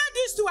downloaded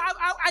these 2,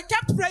 I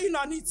kept praying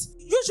on it.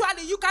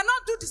 Usually, you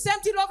cannot do the same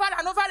thing over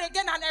and over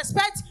again and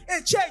expect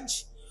a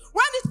change.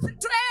 When the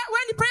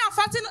prayer and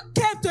fasting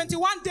came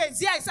 21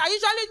 days, yes, I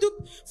usually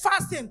do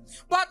fasting.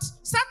 But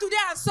Saturday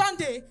and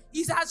Sunday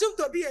is assumed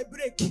to be a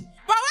break.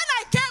 But when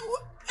I came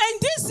in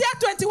this year,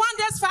 21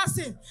 days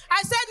fasting,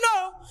 I said,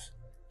 no,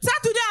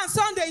 Saturday and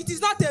Sunday, it is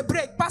not a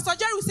break. Pastor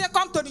Jerry will say,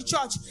 come to the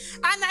church.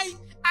 And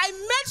I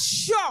made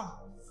sure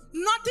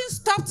nothing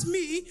stopped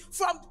me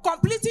from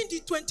completing the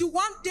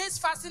 21 days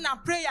fasting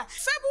and prayer.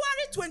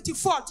 February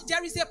 24th,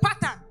 there is a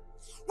pattern.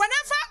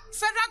 Whenever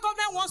federal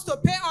government wants to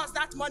pay us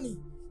that money,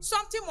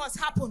 something must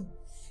happen.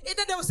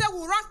 Either they will say, we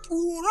will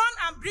run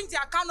and bring the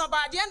account number.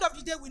 At the end of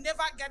the day, we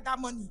never get that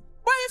money.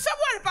 But in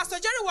February,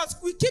 Pastor Jerry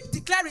we keep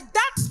declaring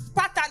that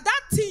pattern,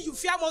 that thing you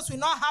fear most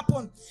will not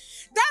happen.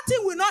 That thing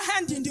will not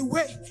end in the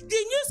way.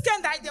 The news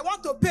came that they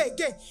want to pay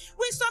again.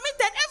 We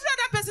submitted. Every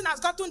other person has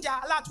gotten their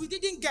alert. We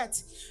didn't get.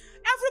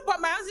 Everybody,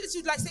 my answer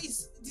should like say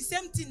it's the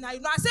same thing now. You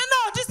know, I say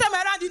no, this time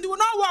around it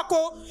will not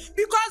work,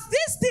 because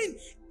this thing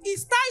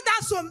is tied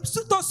down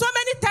to so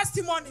many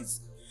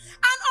testimonies.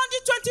 And on the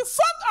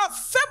 24th of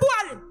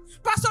February,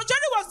 Pastor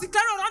Jerry was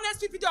declaring on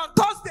NSPPD on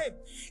Thursday.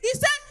 He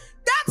said,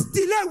 that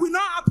delay will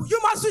not happen. You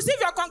must receive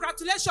your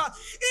congratulations.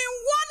 In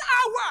 1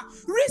 hour,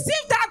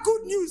 receive that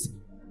good news.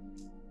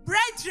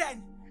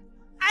 Brethren,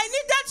 I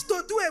needed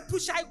to do a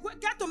push. I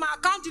get to my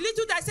account, the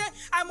little that I said,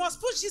 I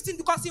must push this in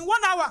because in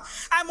 1 hour,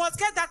 I must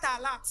get that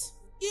alert.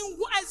 In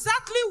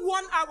exactly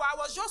 1 hour, I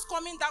was just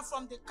coming down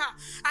from the car.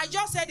 I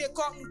just said the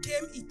call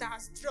came, it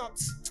has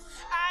dropped.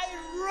 I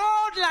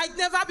rode like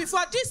never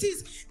before. This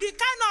is the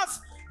kind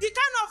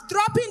of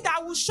dropping that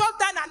will shut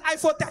down an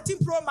iPhone 13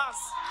 Pro Max.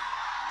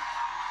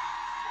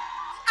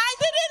 I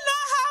didn't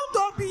know how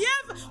to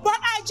behave, but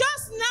I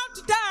just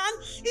knelt down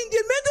in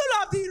the middle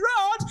of the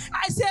road.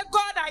 I said,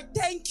 God, I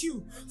thank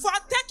you for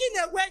taking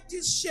away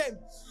this shame.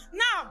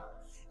 Now,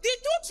 the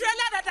 2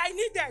 trailer that I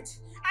needed,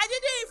 I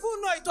didn't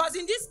even know it was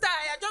in this time.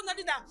 I just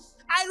noticed that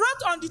I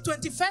wrote on the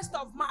 21st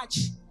of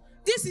March.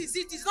 This is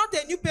it. It's not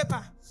a new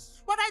paper.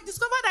 But I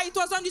discovered that it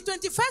was on the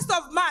 21st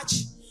of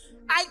March.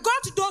 I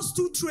got those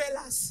 2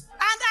 trailers. And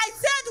I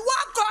said,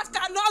 what God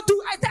cannot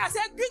do. I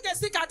said, bring a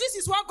sticker. This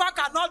is what God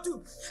cannot do.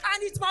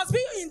 And it must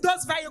be in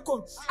those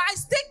vehicles. I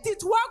sticked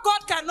it. What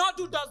God cannot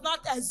do does not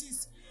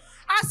exist.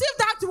 As if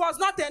that was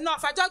not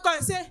enough, I just go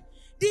and say,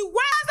 the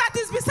warehouse that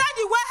is beside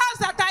the warehouse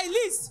that I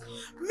lease,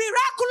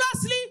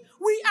 miraculously,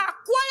 we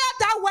acquired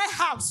that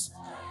warehouse.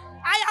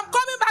 I am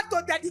coming back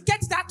to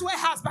dedicate that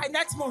warehouse by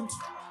next month.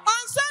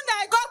 On Sunday,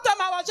 I got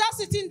home, I was just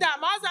sitting down.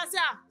 My husband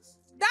said,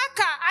 that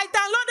car, I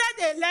downloaded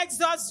a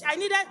Lexus. I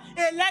needed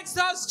a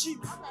Lexus Jeep.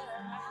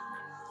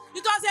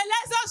 It was a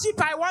Lexus Jeep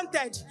I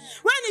wanted.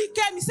 When he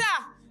came, he said,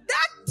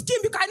 that thing,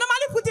 because I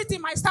normally put it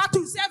in my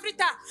status every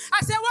time.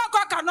 I said, what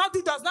God cannot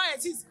do does not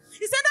exist.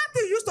 He said, that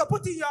thing you used to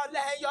put in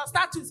your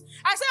status.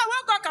 I said,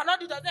 what God cannot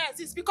do does not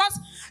exist. Because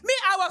me,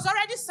 I was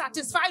already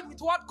satisfied with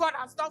what God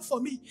has done for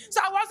me.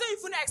 So I wasn't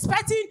even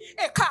expecting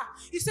a car.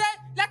 He said,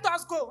 let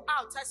us go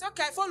out. I said,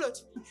 okay, I followed.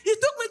 He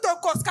took me to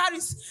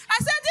Coscaris. I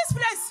said, this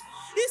place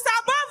is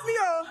above me.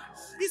 Oh.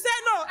 He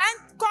said, no,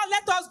 and God,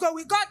 let us go.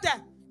 We got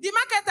there. The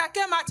marketer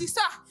came out. He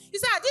said,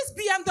 this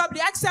BMW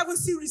X7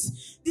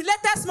 series, the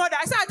latest model.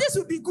 I said, this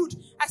will be good.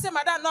 I said,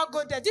 madam, not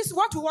go there. This is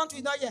what we want, we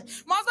know here.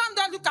 My husband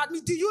don't look at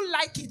me. Do you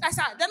like it? I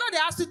said, they know they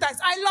asked 2 times.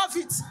 I love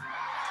it.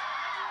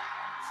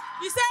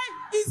 He said,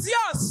 it's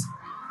yours.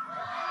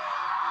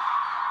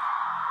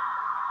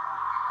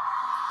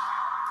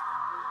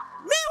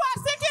 Me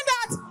was thinking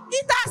that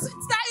it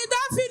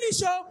don't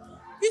finish. Oh.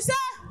 He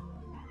said,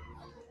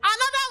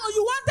 another one,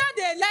 you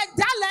wanted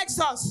that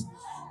Lexus.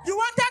 You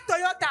wanted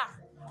Toyota.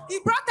 He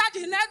brought out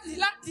the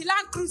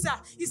Land Cruiser.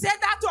 He said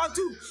that one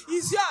too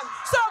is yours.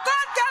 So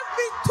God gave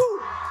me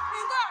 2.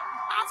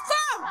 I've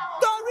come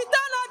to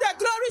return all the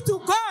glory to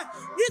God.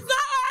 It's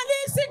not only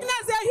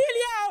sickness they heal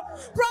here.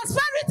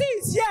 Prosperity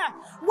is here.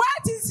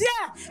 Wealth is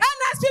here.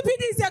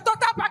 NSPPD is a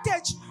total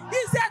package.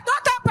 It's a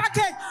total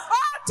package.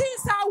 All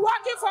things are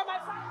working for my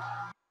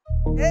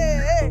family.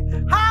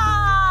 Hey. Ha!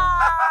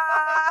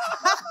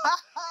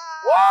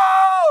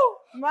 Whoa!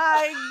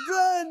 My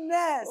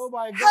goodness. Oh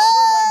my God,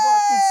 oh my God.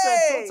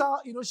 It's a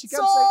total, she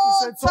kept saying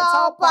it's a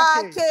total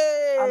package.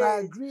 And I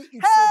agree, it's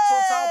a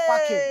total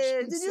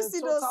package. Did you see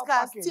those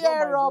cars?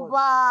 Tear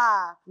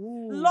rubber.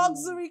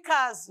 Luxury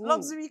cars.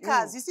 Luxury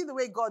cars. You see the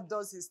way God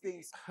does his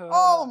things.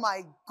 Oh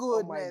my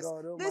goodness.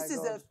 This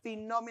is a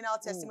phenomenal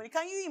testimony.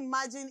 Can you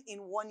imagine in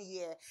 1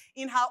 year,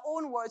 in her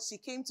own words, she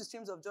came to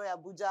Streams of Joy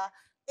Abuja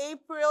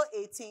April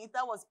 18th,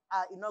 that was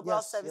our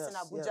inaugural service in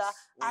Abuja,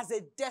 as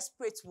a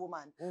desperate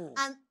woman.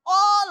 And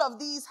all of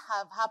these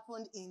have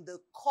happened in the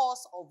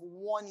course of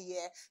 1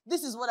 year.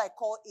 This is what I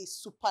call a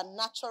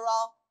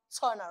supernatural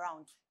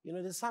turnaround.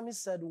 The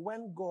psalmist said,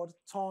 when God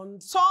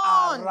turned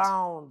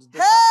around the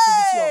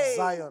captivity of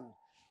Zion,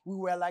 we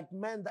were like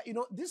men that,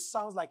 this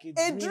sounds like a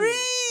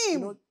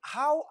dream.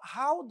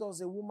 How does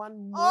a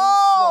woman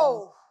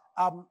move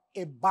from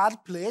a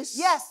bad place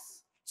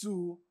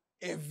to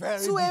a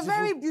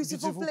very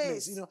beautiful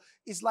place.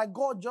 It's like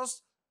God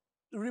just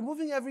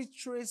removing every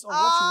trace of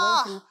what you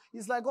went through.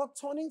 It's like God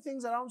turning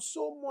things around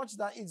so much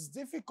that it's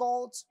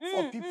difficult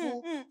for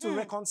people to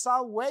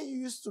reconcile where you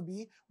used to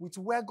be with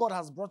where God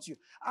has brought you.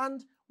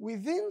 And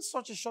within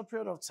such a short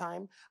period of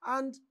time,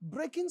 and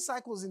breaking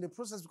cycles in the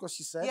process, because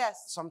she said,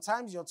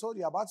 sometimes you're told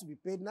you're about to be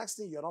paid, next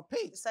thing you're not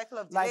paid. The cycle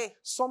of delay. Like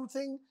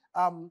something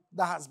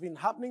that has been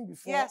happening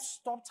before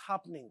stopped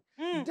happening.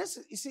 This,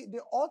 you see, the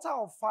altar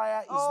of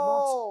fire is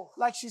not,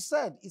 like she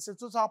said, it's a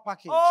total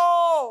package.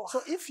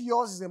 So if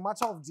yours is a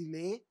matter of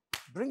delay,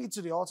 bring it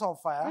to the altar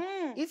of fire.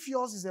 If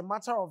yours is a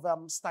matter of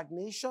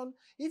stagnation,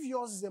 if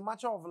yours is a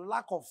matter of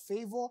lack of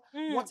favor,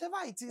 whatever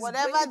it is, bring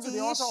it to the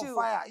altar of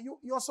fire.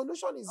 Your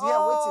solution is here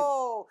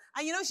waiting.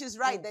 And she's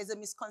right. There's a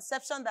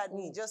misconception that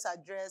we just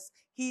address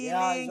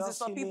healings. It's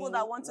for people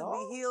that want to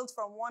be healed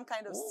from one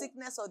kind of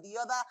sickness or the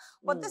other.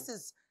 But this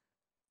is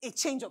a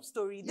change of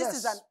story. This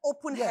is an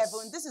open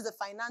heaven. This is a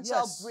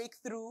financial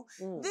breakthrough.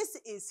 This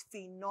is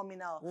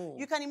phenomenal.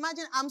 You can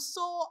imagine,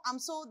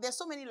 there's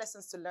so many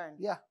lessons to learn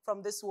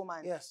from this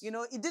woman.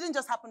 It didn't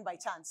just happen by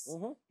chance.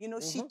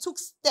 She took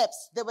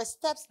steps. There were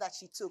steps that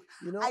she took.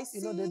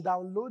 The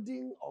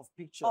downloading of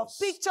pictures.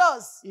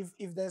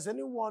 If there's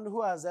anyone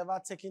who has ever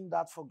taken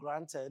that for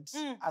granted,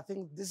 I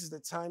think this is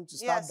the time to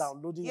start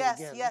downloading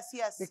again.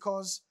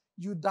 Because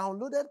you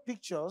downloaded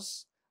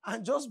pictures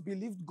and just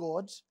believed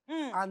God,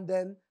 and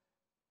then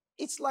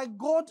it's like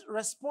God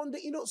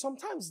responded.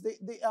 Sometimes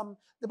the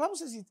Bible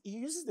says He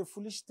uses the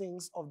foolish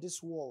things of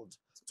this world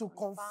to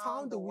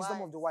confound the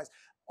wisdom of the wise.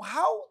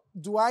 How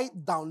do I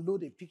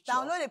download a picture?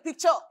 Download a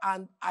picture.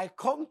 And I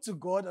come to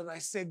God and I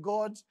say,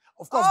 God,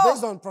 of course,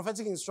 based on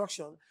prophetic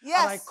instruction, and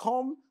I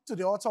come to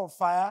the altar of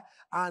fire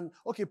and,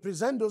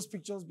 present those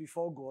pictures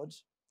before God,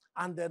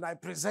 and then I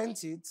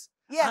present it,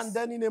 and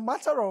then in a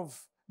matter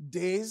of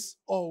days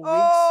or weeks.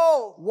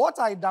 Oh. What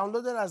I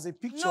downloaded as a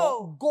picture,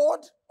 God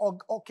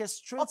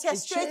orchestrates a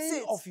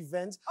chain of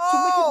events to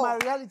make it my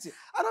reality.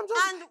 And I'm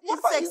just... And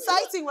what's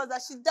exciting was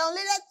that she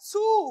downloaded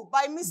 2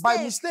 by mistake. By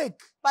mistake.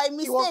 By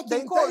mistake. The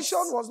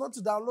intention was not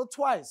to download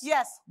twice.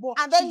 Yes. But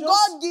and then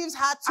God gives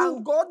her 2.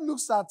 And God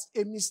looks at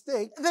a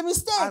mistake. The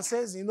mistake. And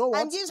says, you know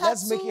what? And gives her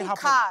Let's 2 make it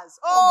happen. cars.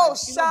 Oh,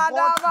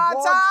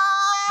 Shadabata.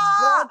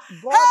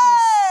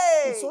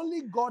 It's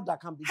only God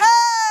that can be God.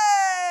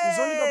 It's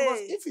only God,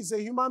 because if it's a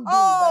human being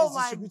that is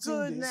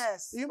distributing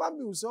this, the human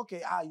being will say,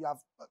 okay, you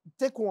have,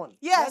 take one.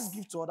 Yes. Let's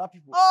give to other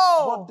people.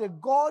 But the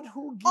God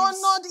who gives...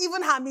 honored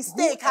even her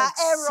mistake, her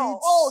error.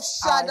 Oh,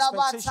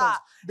 Shadabata.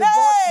 The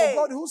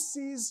God who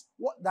sees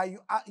that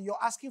you're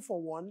asking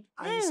for 1,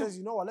 and he says,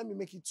 you know what, let me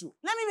make it 2.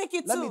 Let me make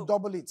it 2. Let me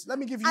double it. Let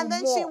me give you more. And then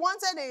she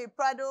wanted a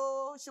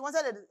Prado, she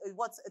wanted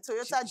a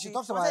Toyota Jeep. She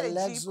talks about a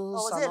Lexus and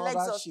all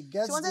that. She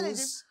gets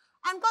this.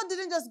 And God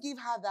didn't just give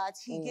her that.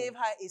 He gave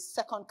her a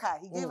second car.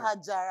 He gave her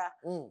Jara,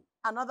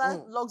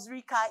 another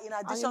luxury car in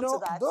addition to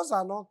that. Those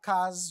are not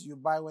cars you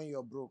buy when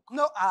you're broke.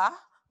 No,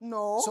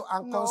 no. So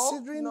I'm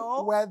considering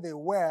where they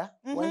were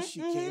when she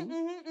came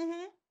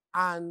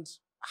and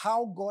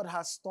how God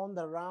has turned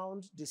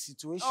around the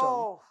situation.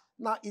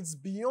 Now, it's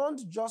beyond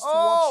just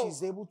what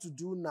she's able to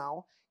do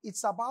now.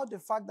 It's about the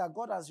fact that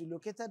God has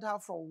relocated her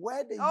from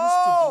where they used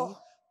to be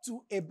to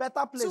a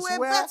better place.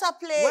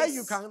 Where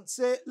you can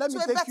say, let me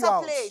take you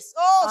out.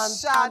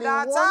 And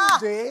in one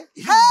day,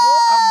 you go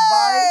and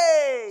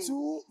buy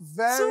 2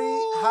 very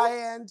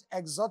high-end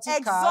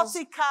exotic cars.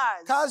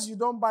 Cars you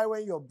don't buy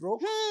when you're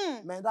broke.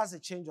 Man, that's a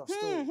change of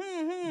story.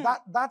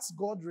 That's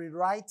God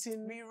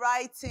rewriting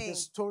the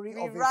story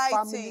of a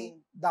family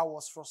that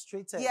was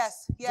frustrated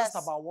just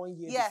about 1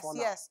 year before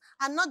now.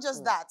 And not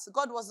just that,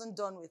 God wasn't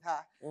done with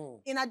her.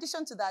 In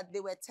addition to that,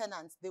 they were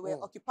tenants. They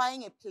were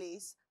occupying a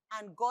place,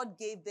 and God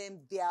gave them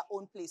their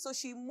own place. So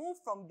she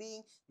moved from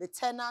being the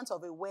tenant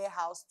of a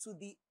warehouse to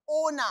the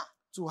owner.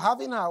 To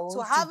having her own, to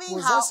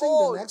possessing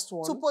the next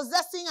one. To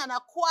possessing and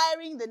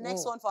acquiring the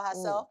next one for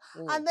herself.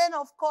 And then,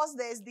 of course,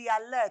 there's the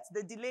alert,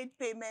 the delayed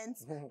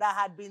payments that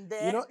had been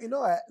there. You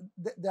know,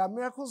 there are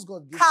miracles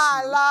God gives you.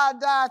 And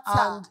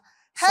some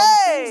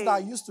things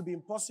that used to be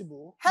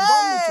impossible, you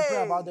don't need to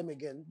pray about them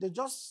again. They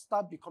just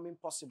start becoming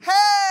possible.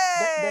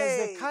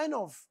 There's the kind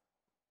of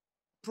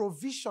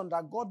provision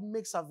that God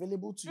makes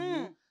available to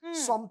you.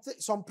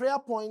 Some prayer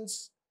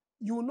points,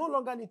 you will no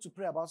longer need to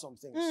pray about some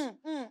things.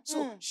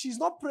 So she's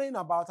not praying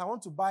about, I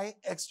want to buy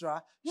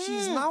extra.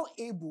 She's now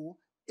able,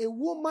 a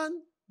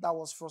woman that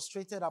was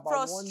frustrated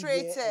about 1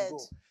 year ago.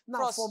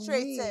 Now, for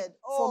me,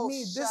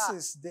 this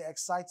is the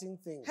exciting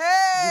thing.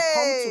 You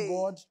come to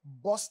God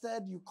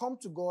busted, you come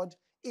to God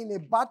in a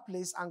bad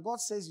place, and God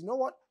says, you know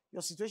what?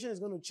 Your situation is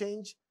going to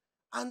change.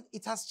 And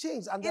it has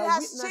changed. And there are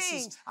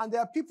witnesses. And there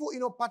are people,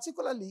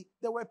 particularly,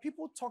 there were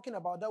people talking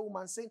about that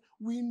woman saying,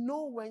 we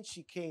know when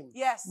she came.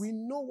 Yes. We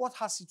know what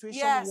her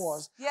situation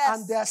was. Yes.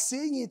 And they are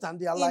seeing it and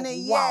they are like,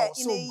 wow.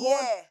 So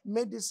God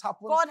made this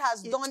happen. God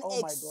has done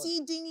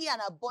exceedingly and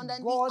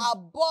abundantly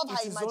above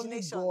her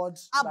imagination.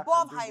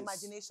 Above her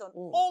imagination.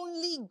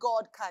 Only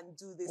God can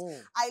do this.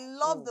 I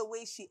love the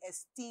way she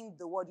esteemed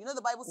the word. You know,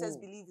 the Bible says,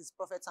 believe his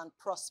prophets and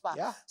prosper.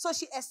 Yeah. So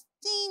she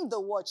esteemed the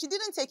word. She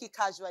didn't take it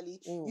casually.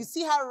 You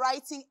see her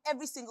writing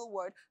every single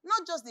word.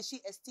 Not just did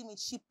she esteem it,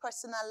 she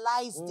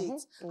personalized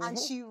it and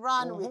she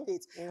ran with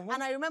it.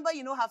 And I remember,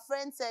 her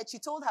friend said, she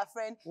told her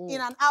friend, in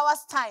an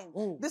hour's time,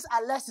 this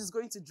alert is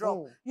going to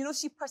drop.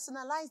 She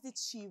personalized it,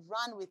 she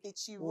ran with it,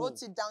 she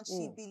wrote it down,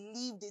 she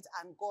believed it,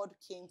 and God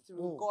came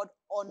through. God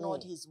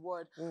honored his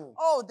word.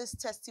 Oh, this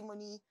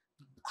testimony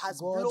has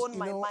blown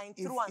my mind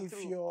through and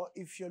through.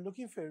 If you're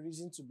looking for a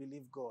reason to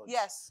believe God,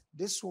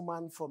 this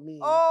woman for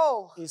me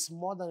is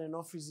more than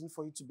enough reason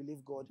for you to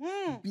believe God.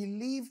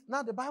 Believe.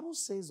 Now the Bible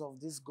says of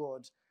this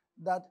God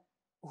that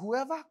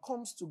whoever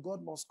comes to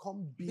God must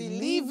come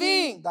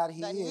believing that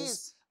he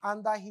is.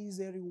 And that he is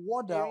a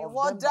rewarder of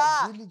them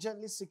that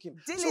diligently seek him.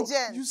 So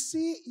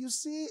you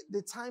see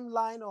the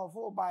timeline of,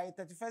 by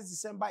 31st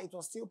December, it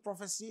was still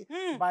prophecy.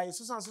 By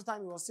so and so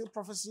time, it was still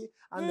prophecy.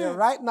 And then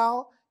right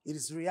now, it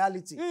is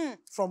reality.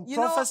 From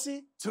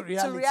prophecy to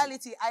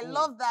reality. I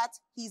love that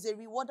he's a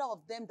rewarder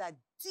of them that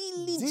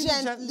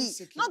diligently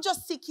not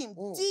just seek him,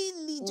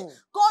 diligent.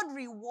 God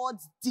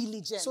rewards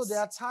diligence. So there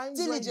are times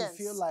when you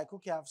feel like,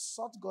 okay, I've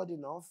sought God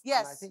enough,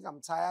 and I think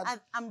I'm tired.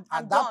 I'm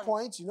At that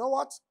point, you know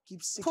what?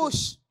 Keep seeking.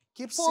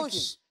 Keep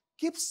seeking.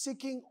 Keep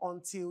seeking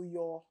until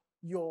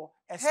your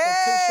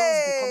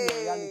expectations become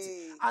your reality.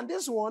 And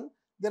this one,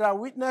 there are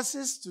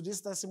witnesses to this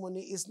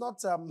testimony. It's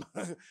not...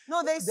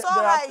 no, they saw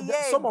her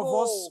Some of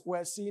us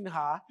were seeing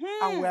her,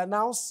 and we're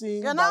now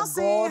seeing that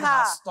God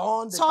has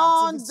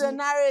turned the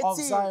narrative of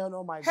Zion.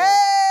 Oh my God.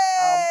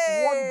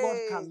 What God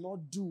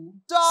cannot do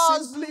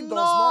simply does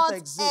not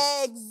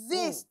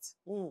exist.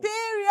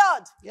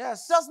 Period.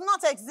 Yes. Does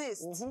not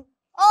exist.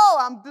 Oh,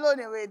 I'm blown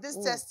away. This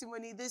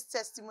testimony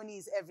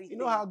is everything.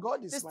 You know how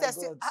God is my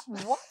God.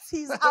 What?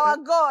 He's our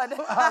God.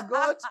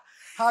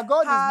 Our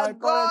God is my current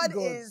God.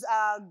 Is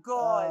our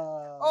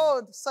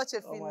God. Such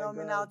a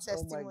phenomenal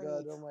testimony.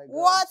 Oh my God.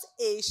 What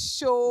a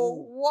show.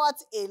 What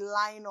a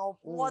lineup.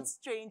 What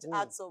strange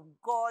acts of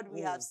God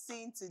we have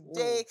seen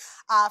today.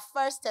 Our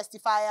first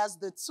testifiers,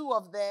 the two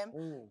of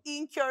them,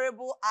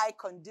 incurable eye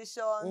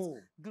conditions,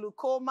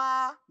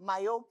 glaucoma,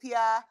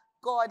 myopia.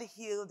 God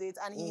healed it,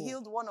 and he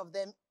healed one of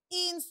them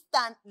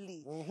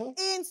instantly.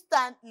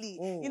 Instantly.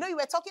 You know, you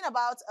were talking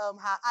about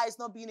her eyes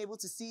not being able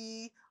to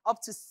see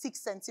up to 6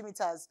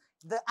 centimeters.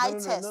 The eye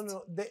test.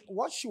 No.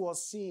 What she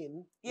was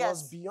seeing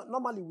was beyond.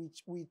 Normally,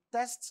 we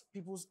test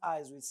people's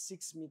eyes with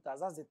 6 meters.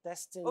 That's the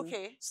testing.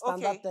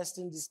 Standard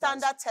testing distance.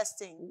 Standard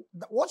testing.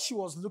 What she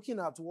was looking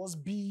at was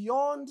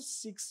beyond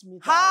 6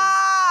 meters.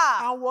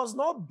 And was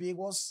not big,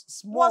 was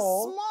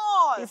small. Was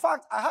small. In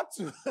fact, I had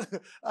to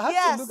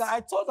look at.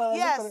 I told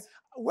her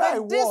where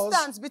the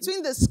distance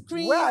between the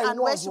screen and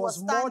where she was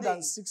standing more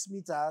than 6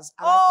 meters.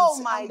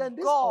 And my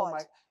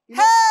God. You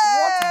know,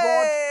 what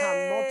God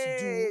cannot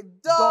do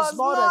does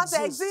not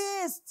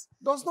exist.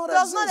 Does not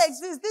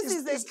exist. This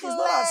is a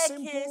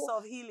clear case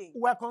of healing.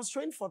 We're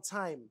constrained for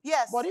time.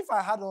 Yes. But if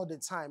I had all the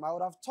time, I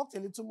would have talked a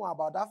little more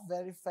about that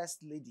very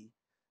first lady.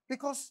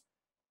 Because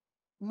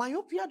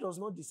myopia does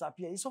not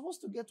disappear. It's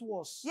supposed to get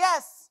worse.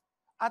 Yes.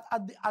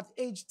 At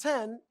age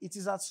 10, it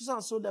is at so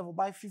and so level.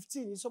 By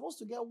 15, it's supposed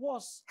to get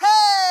worse.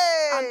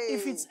 Hey! And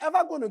if it's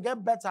ever going to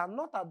get better,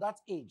 not at that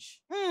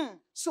age.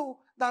 So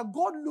that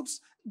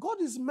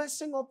God is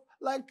messing up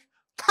like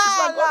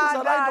God is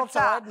an eye doctor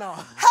right now.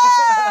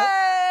 Hey!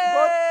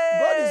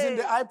 God is in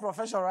the eye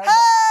profession right now.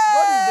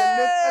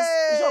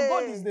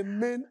 God is the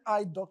main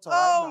eye doctor right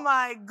now. Oh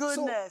my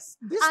goodness.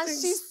 So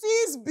she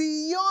sees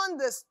beyond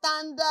the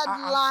standard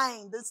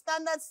line, the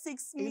standard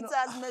 6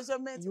 meters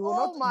measurement. You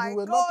will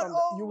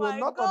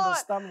not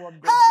understand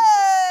what God did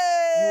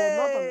there. You will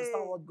not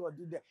understand what God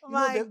did there.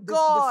 The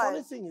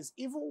funny thing is,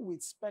 even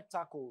with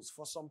spectacles,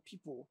 for some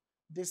people,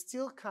 they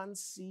still can't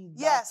see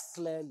that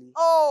clearly.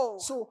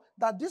 So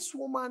that this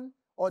woman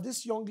or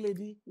this young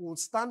lady will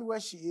stand where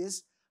she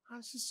is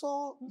and she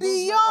saw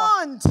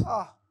beyond.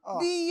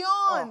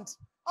 Beyond.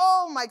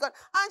 Oh my God.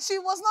 And she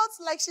was not,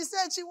 like she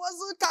said, she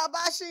wasn't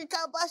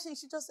kabashing.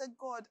 She just said,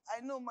 God,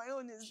 I know my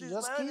own is this.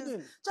 Just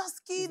kidding.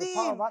 Just kidding. The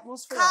power of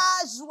atmosphere.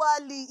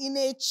 Casually, in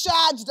a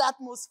charged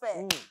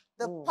atmosphere.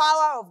 The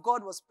power of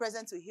God was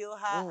present to heal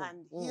her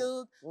and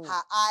healed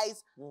her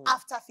eyes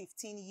after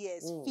 15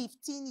 years.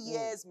 15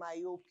 years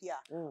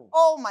myopia.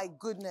 Oh my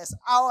goodness.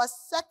 Our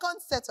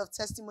second set of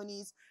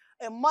testimonies,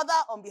 a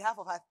mother on behalf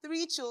of her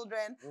 3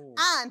 children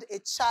and a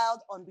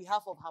child on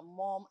behalf of her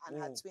mom and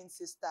her twin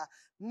sister.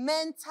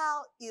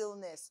 Mental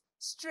illness,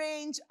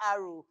 strange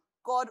arrow.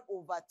 God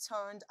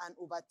overturned and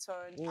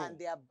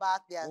they are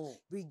back. They are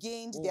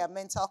regained their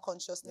mental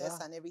consciousness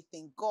and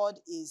everything. God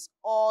is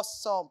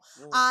awesome.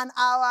 And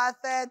our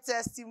third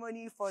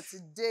testimony for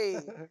today.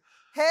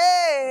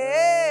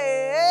 Hey!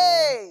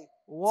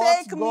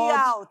 Take me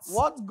out.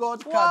 What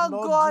God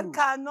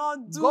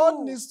cannot do.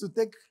 God needs to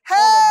take all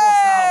of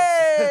us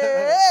out.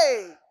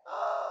 Hey!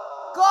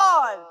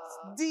 God,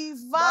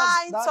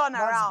 divine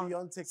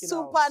turnaround,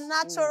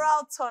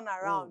 supernatural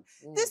turnaround.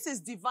 This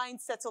is divine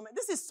settlement.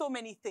 This is so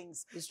many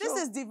things. This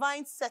is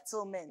divine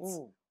settlement.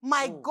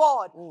 My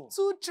God,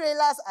 2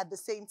 trailers at the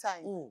same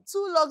time,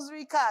 2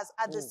 luxury cars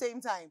at the same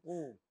time.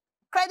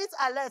 Credit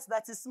alert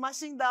that is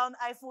smashing down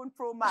iPhone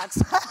Pro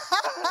Max.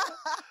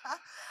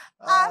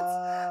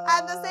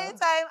 At the same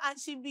time, and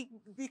she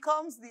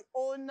becomes the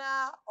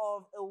owner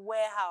of a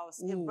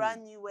warehouse, a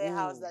brand new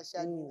warehouse that she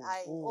had been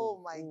eyeing.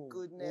 Oh my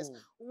goodness.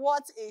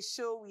 What a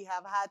show we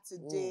have had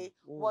today.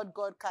 What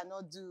God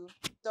cannot do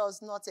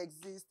does not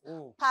exist.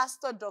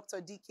 Pastor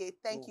Dr. DK,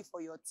 thank you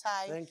for your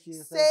time. Thank you.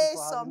 Say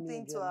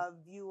something to our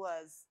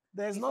viewers.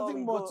 There's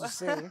nothing more to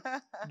say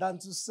than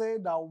to say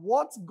that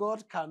what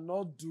God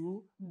cannot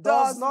do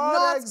does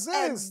not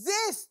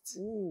exist.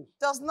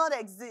 Does not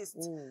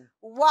exist.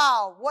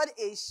 Wow, what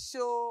a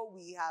show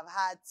we have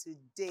had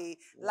today.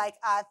 Like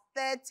our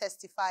third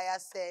testifier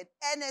said,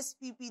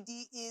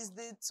 NSPPD is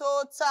the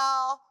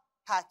total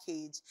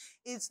package.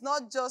 It's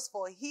not just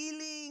for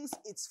healings,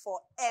 it's for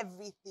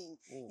everything.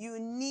 You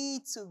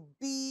need to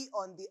be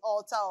on the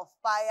altar of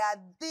fire.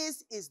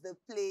 This is the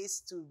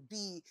place to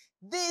be.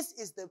 This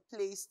is the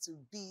place to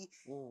be.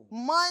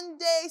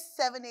 Monday,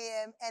 7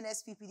 a.m.,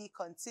 NSPPD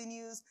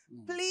continues.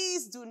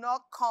 Please do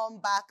not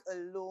come back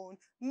alone.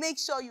 Make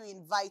sure you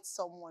invite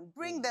someone.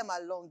 Bring them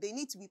along. They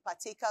need to be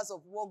partakers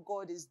of what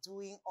God is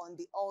doing on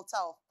the altar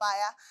of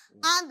fire.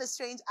 And the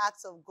strange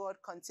acts of God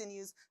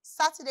continues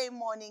Saturday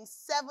morning,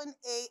 7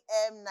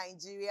 a.m.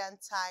 Nigerian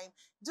time.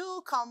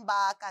 Do come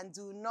back and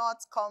do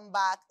not come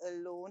back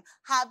alone.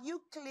 Have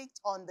you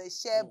clicked on the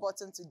share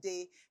button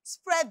today?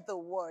 Spread the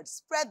word,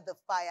 spread the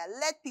fire.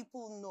 Let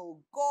people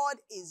know God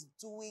is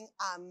doing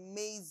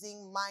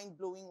amazing,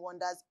 mind-blowing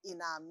wonders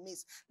in our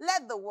midst.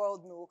 Let the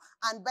world know,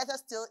 and better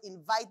still,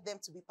 invite them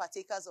to be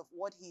partakers of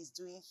what he is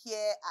doing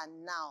here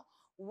and now.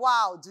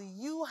 Wow, do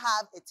you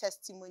have a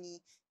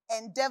testimony?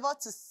 Endeavor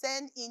to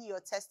send in your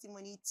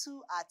testimony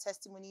to our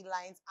testimony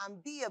lines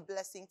and be a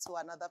blessing to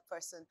another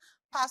person.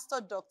 Pastor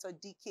Dr.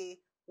 DK,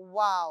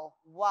 wow.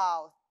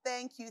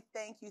 Thank you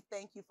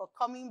for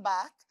coming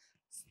back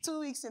 2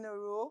 weeks in a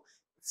row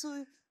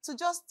to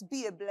just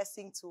be a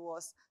blessing to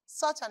us.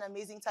 Such an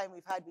amazing time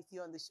we've had with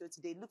you on the show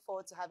today. Look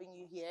forward to having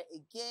you here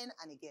again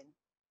and again.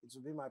 It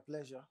will be my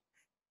pleasure.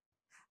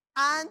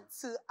 And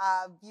to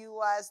our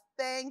viewers,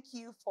 thank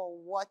you for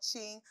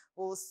watching.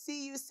 We'll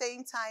see you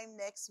same time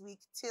next week.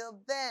 Till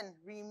then,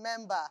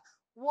 remember,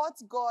 what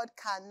God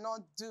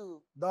cannot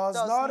do does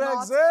not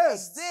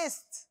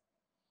exist.